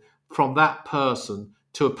with, from that person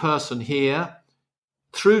to a person here,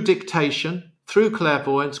 through dictation, through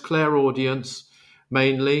clairvoyance, clairaudience,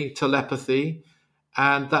 mainly telepathy,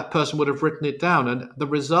 and that person would have written it down, and the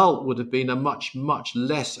result would have been a much, much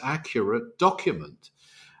less accurate document.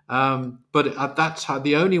 But that's how,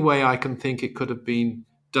 the only way I can think it could have been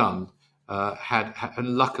done,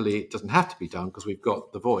 and luckily it doesn't have to be done, because we've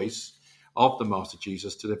got the voice of the Master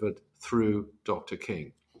Jesus delivered through Dr.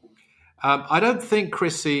 King. I don't think,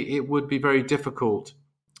 Chrissie, it would be very difficult,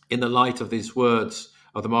 in the light of these words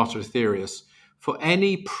of the Master Aetherius, for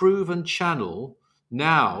any proven channel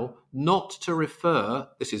now not to refer,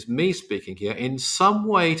 this is me speaking here, in some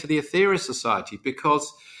way to the Aetherius Society,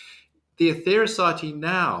 because the Aetherius Society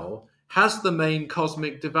now has the main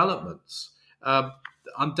cosmic developments.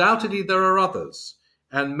 Undoubtedly there are others,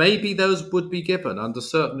 and maybe those would be given under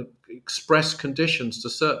certain express conditions to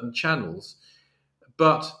certain channels.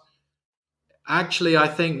 But actually, I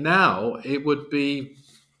think now it would be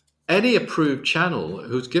any approved channel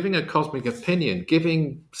who's giving a cosmic opinion,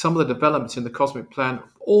 giving some of the developments in the cosmic plan,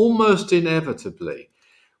 almost inevitably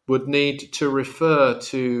would need to refer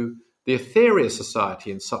to the Ethereal Society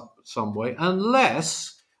in some way,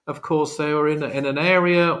 unless, of course, they were in an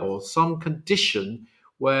area or some condition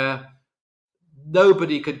where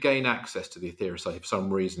nobody could gain access to the Ethereal Society for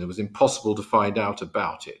some reason. It was impossible to find out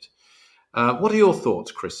about it. What are your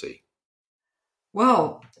thoughts, Chrissie?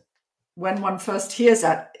 Well, when one first hears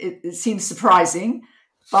that, it seems surprising.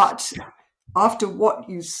 But after what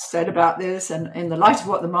you said about this, and in the light of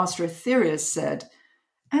what the Master Ethereus said,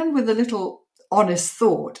 and with a little honest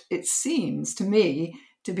thought, it seems to me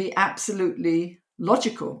to be absolutely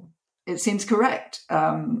logical. It seems correct.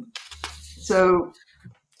 So,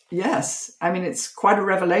 yes, I mean, it's quite a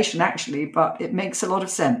revelation, actually, but it makes a lot of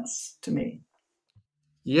sense to me.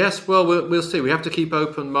 Yes, well, we'll see. We have to keep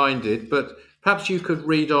open-minded, but perhaps you could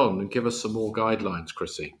read on and give us some more guidelines,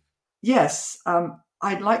 Chrissie. Yes,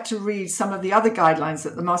 I'd like to read some of the other guidelines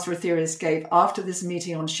that the Master Ethereus gave after this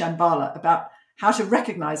meeting on Shambhala about how to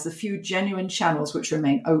recognize the few genuine channels which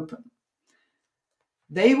remain open.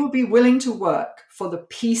 They will be willing to work for the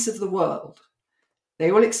peace of the world.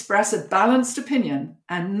 They will express a balanced opinion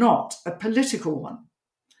and not a political one.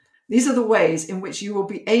 These are the ways in which you will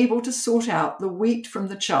be able to sort out the wheat from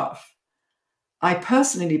the chaff. I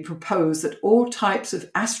personally propose that all types of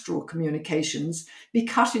astral communications be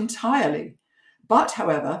cut entirely. But,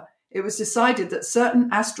 however, it was decided that certain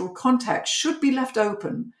astral contacts should be left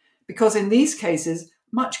open because in these cases,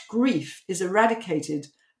 much grief is eradicated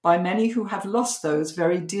by many who have lost those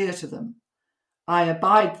very dear to them. I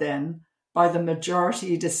abide, then, by the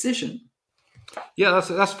majority decision. Yeah,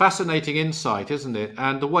 that's fascinating insight, isn't it?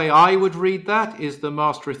 And the way I would read that is the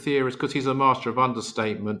Master Ethereus, because he's a master of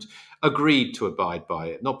understatement, agreed to abide by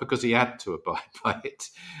it, not because he had to abide by it.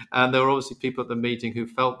 And there were obviously people at the meeting who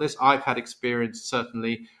felt this. I've had experience,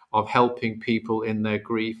 certainly, of helping people in their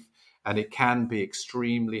grief, and it can be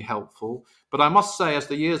extremely helpful. But I must say, as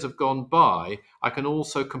the years have gone by, I can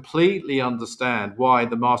also completely understand why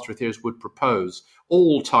the Master Ethereus would propose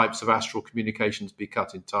all types of astral communications be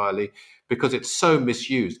cut entirely, because it's so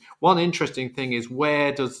misused. One interesting thing is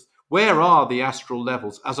where are the astral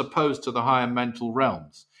levels as opposed to the higher mental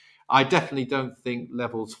realms? I definitely don't think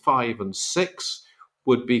levels 5 and 6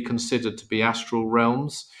 would be considered to be astral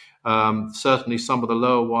realms. Certainly some of the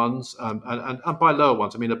lower ones, and by lower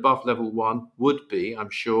ones, I mean above level 1 would be, I'm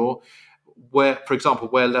sure. Where, for example,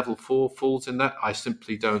 where level 4 falls in that, I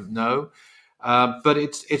simply don't know. But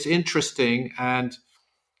it's interesting, and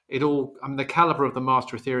the caliber of the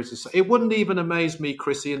Master Ethereus is. It wouldn't even amaze me,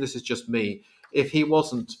 Chrissie, and this is just me, if he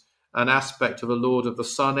wasn't an aspect of a Lord of the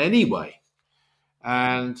Sun anyway.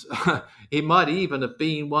 And he might even have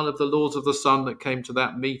been one of the Lords of the Sun that came to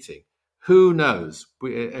that meeting. Who knows?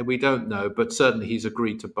 We don't know, but certainly he's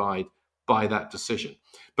agreed to abide by that decision.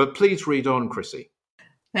 But please read on, Chrissie.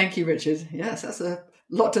 Thank you, Richard. Yes, that's a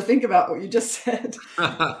lot to think about what you just said.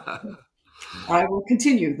 I will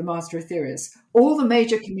continue, the Master Ethereus. All the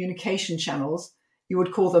major communication channels, you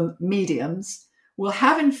would call them mediums, will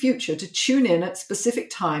have in future to tune in at specific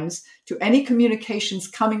times to any communications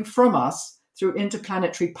coming from us through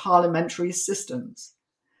interplanetary parliamentary systems.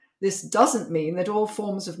 This doesn't mean that all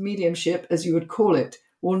forms of mediumship, as you would call it,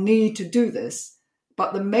 will need to do this,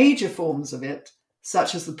 but the major forms of it,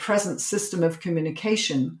 such as the present system of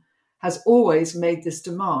communication, has always made this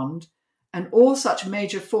demand, and all such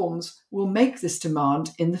major forms will make this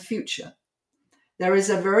demand in the future. There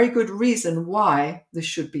is a very good reason why this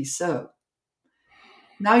should be so.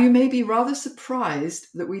 Now, you may be rather surprised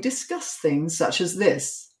that we discuss things such as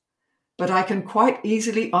this, but I can quite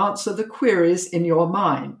easily answer the queries in your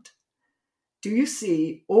mind. Do you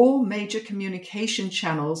see, all major communication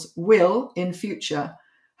channels will, in future,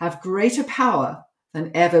 have greater power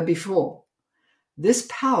than ever before. This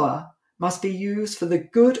power must be used for the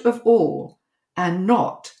good of all and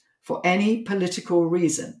not for any political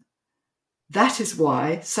reason. That is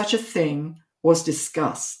why such a thing was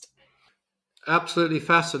discussed. Absolutely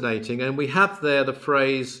fascinating. And we have there the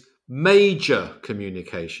phrase major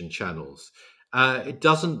communication channels. It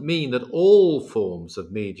doesn't mean that all forms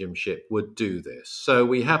of mediumship would do this. So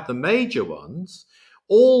we have the major ones.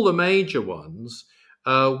 All the major ones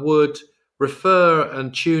would refer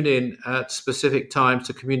and tune in at specific times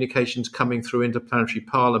to communications coming through interplanetary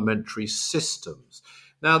parliamentary systems.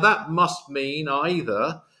 Now, that must mean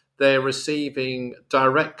either they're receiving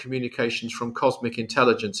direct communications from cosmic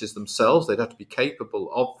intelligences themselves. They'd have to be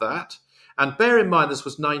capable of that. And bear in mind, this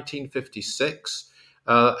was 1956.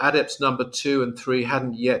 Adepts number 2 and 3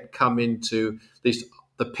 hadn't yet come into at least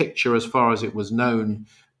the picture as far as it was known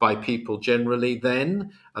by people generally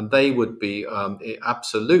then, and they would be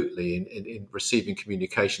absolutely in receiving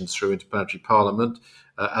communications through Interplanetary Parliament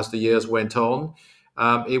as the years went on.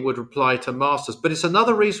 It would apply to masters. But it's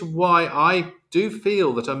another reason why I do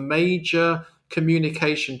feel that a major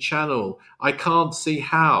communication channel, I can't see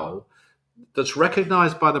how, that's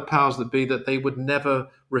recognized by the powers that be, that they would never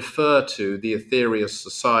refer to the Aetherius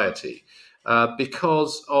Society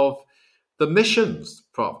because of the missions,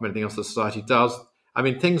 apart from anything else the society does. I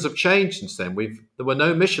mean, things have changed since then. There were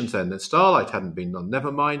no missions then. Starlight hadn't been done,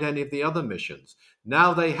 never mind any of the other missions.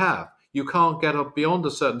 Now they have. You can't get up beyond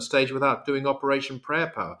a certain stage without doing Operation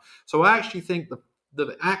Prayer Power. So I actually think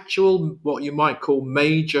the actual, what you might call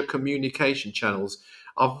major communication channels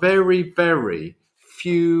are very, very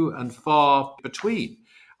few and far between.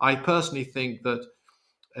 I personally think that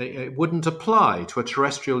it wouldn't apply to a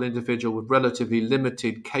terrestrial individual with relatively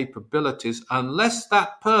limited capabilities unless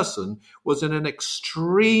that person was in an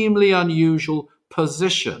extremely unusual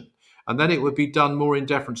position. And then it would be done more in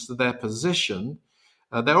deference to their position,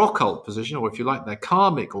 their occult position, or if you like, their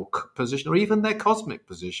karmic or position, or even their cosmic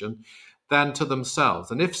position, than to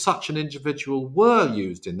themselves. And if such an individual were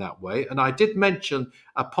used in that way, and I did mention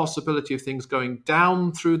a possibility of things going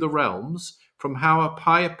down through the realms from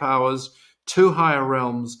higher powers to higher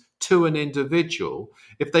realms to an individual,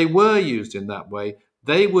 if they were used in that way,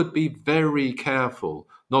 they would be very careful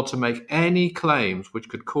not to make any claims which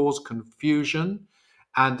could cause confusion.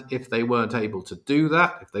 And if they weren't able to do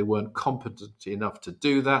that, if they weren't competent enough to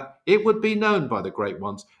do that, it would be known by the great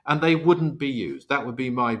ones and they wouldn't be used. That would be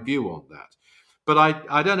my view on that. But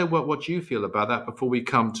I don't know what you feel about that before we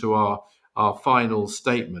come to our final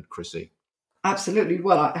statement, Chrissie. Absolutely.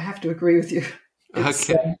 Well, I have to agree with you.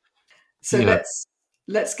 Okay.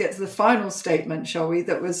 Let's get to the final statement, shall we,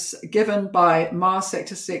 that was given by Mars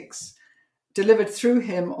Sector 6, delivered through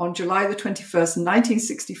him on July the 21st,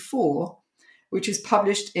 1964, which is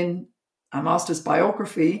published in a master's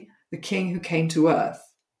biography, The King Who Came to Earth.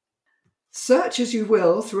 Search as you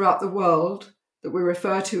will throughout the world that we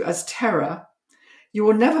refer to as terror, you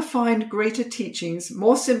will never find greater teachings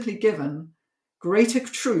more simply given, greater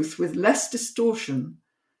truth with less distortion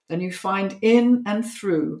than you find in and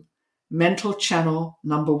through mental channel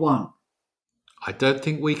number 1. I don't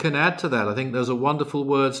think we can add to that. I think those are wonderful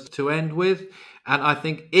words to end with. And I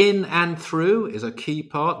think in and through is a key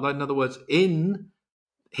part. Like, in other words, in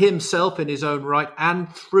himself in his own right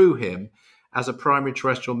and through him as a primary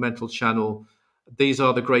terrestrial mental channel. These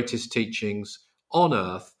are the greatest teachings on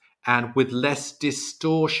Earth and with less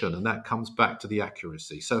distortion. And that comes back to the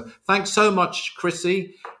accuracy. So thanks so much,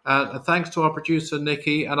 Chrissie. Thanks to our producer,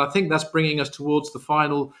 Nikki. And I think that's bringing us towards the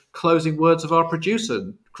final closing words of our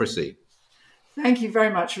producer, Chrissie. Thank you very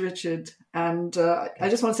much, Richard. And I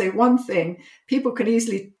just want to say one thing. People can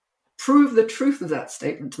easily prove the truth of that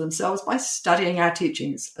statement to themselves by studying our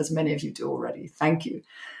teachings, as many of you do already. Thank you.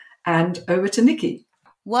 And over to Nikki.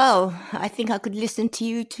 Well, I think I could listen to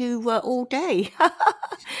you two all day.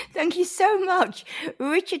 Thank you so much,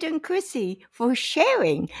 Richard and Chrissie, for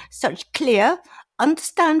sharing such clear,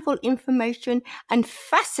 understandable information and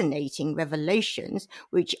fascinating revelations,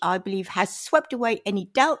 which I believe has swept away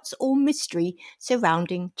any doubts or mystery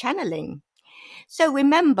surrounding channeling. So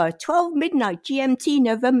remember, 12 midnight GMT,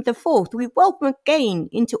 November the 4th, we welcome again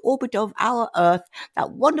into orbit of our Earth,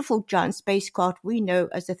 that wonderful giant spacecraft we know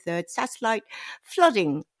as the third satellite,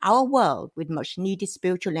 flooding our world with much needed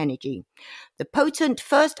spiritual energy. The potent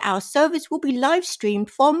first hour service will be live streamed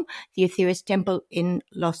from the Aetherius Temple in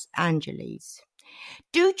Los Angeles.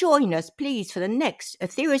 Do join us, please, for the next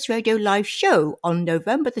Aetherius Radio Live show on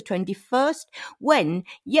November the 21st, when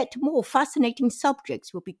yet more fascinating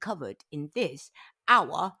subjects will be covered in this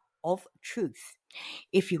Hour of Truth.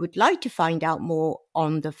 If you would like to find out more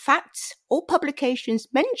on the facts or publications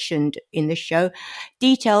mentioned in the show,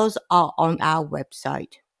 details are on our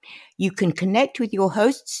website. You can connect with your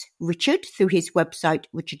hosts, Richard, through his website,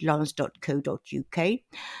 richardlawrence.co.uk,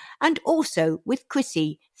 and also with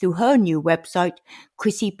Chrissie through her new website,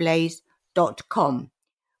 chrissieblaze.com.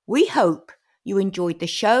 We hope you enjoyed the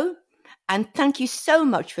show, and thank you so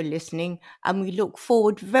much for listening, and we look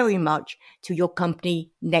forward very much to your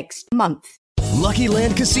company next month. Lucky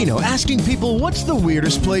Land Casino, asking people, what's the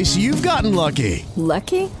weirdest place you've gotten lucky?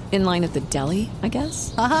 Lucky? In line at the deli, I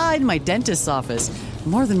guess? Aha, in my dentist's office.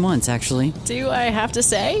 More than once, actually. Do I have to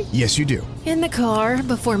say? Yes, you do. In the car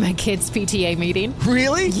before my kids' PTA meeting.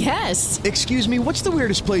 Really? Yes. Excuse me, what's the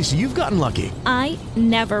weirdest place you've gotten lucky? I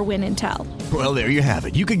never win and tell. Well, there you have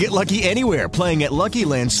it. You can get lucky anywhere, playing at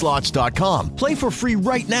LuckyLandSlots.com. Play for free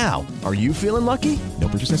right now. Are you feeling lucky? No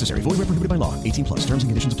purchase necessary. Void where prohibited by law. 18+. Terms and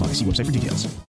conditions apply. See website for details.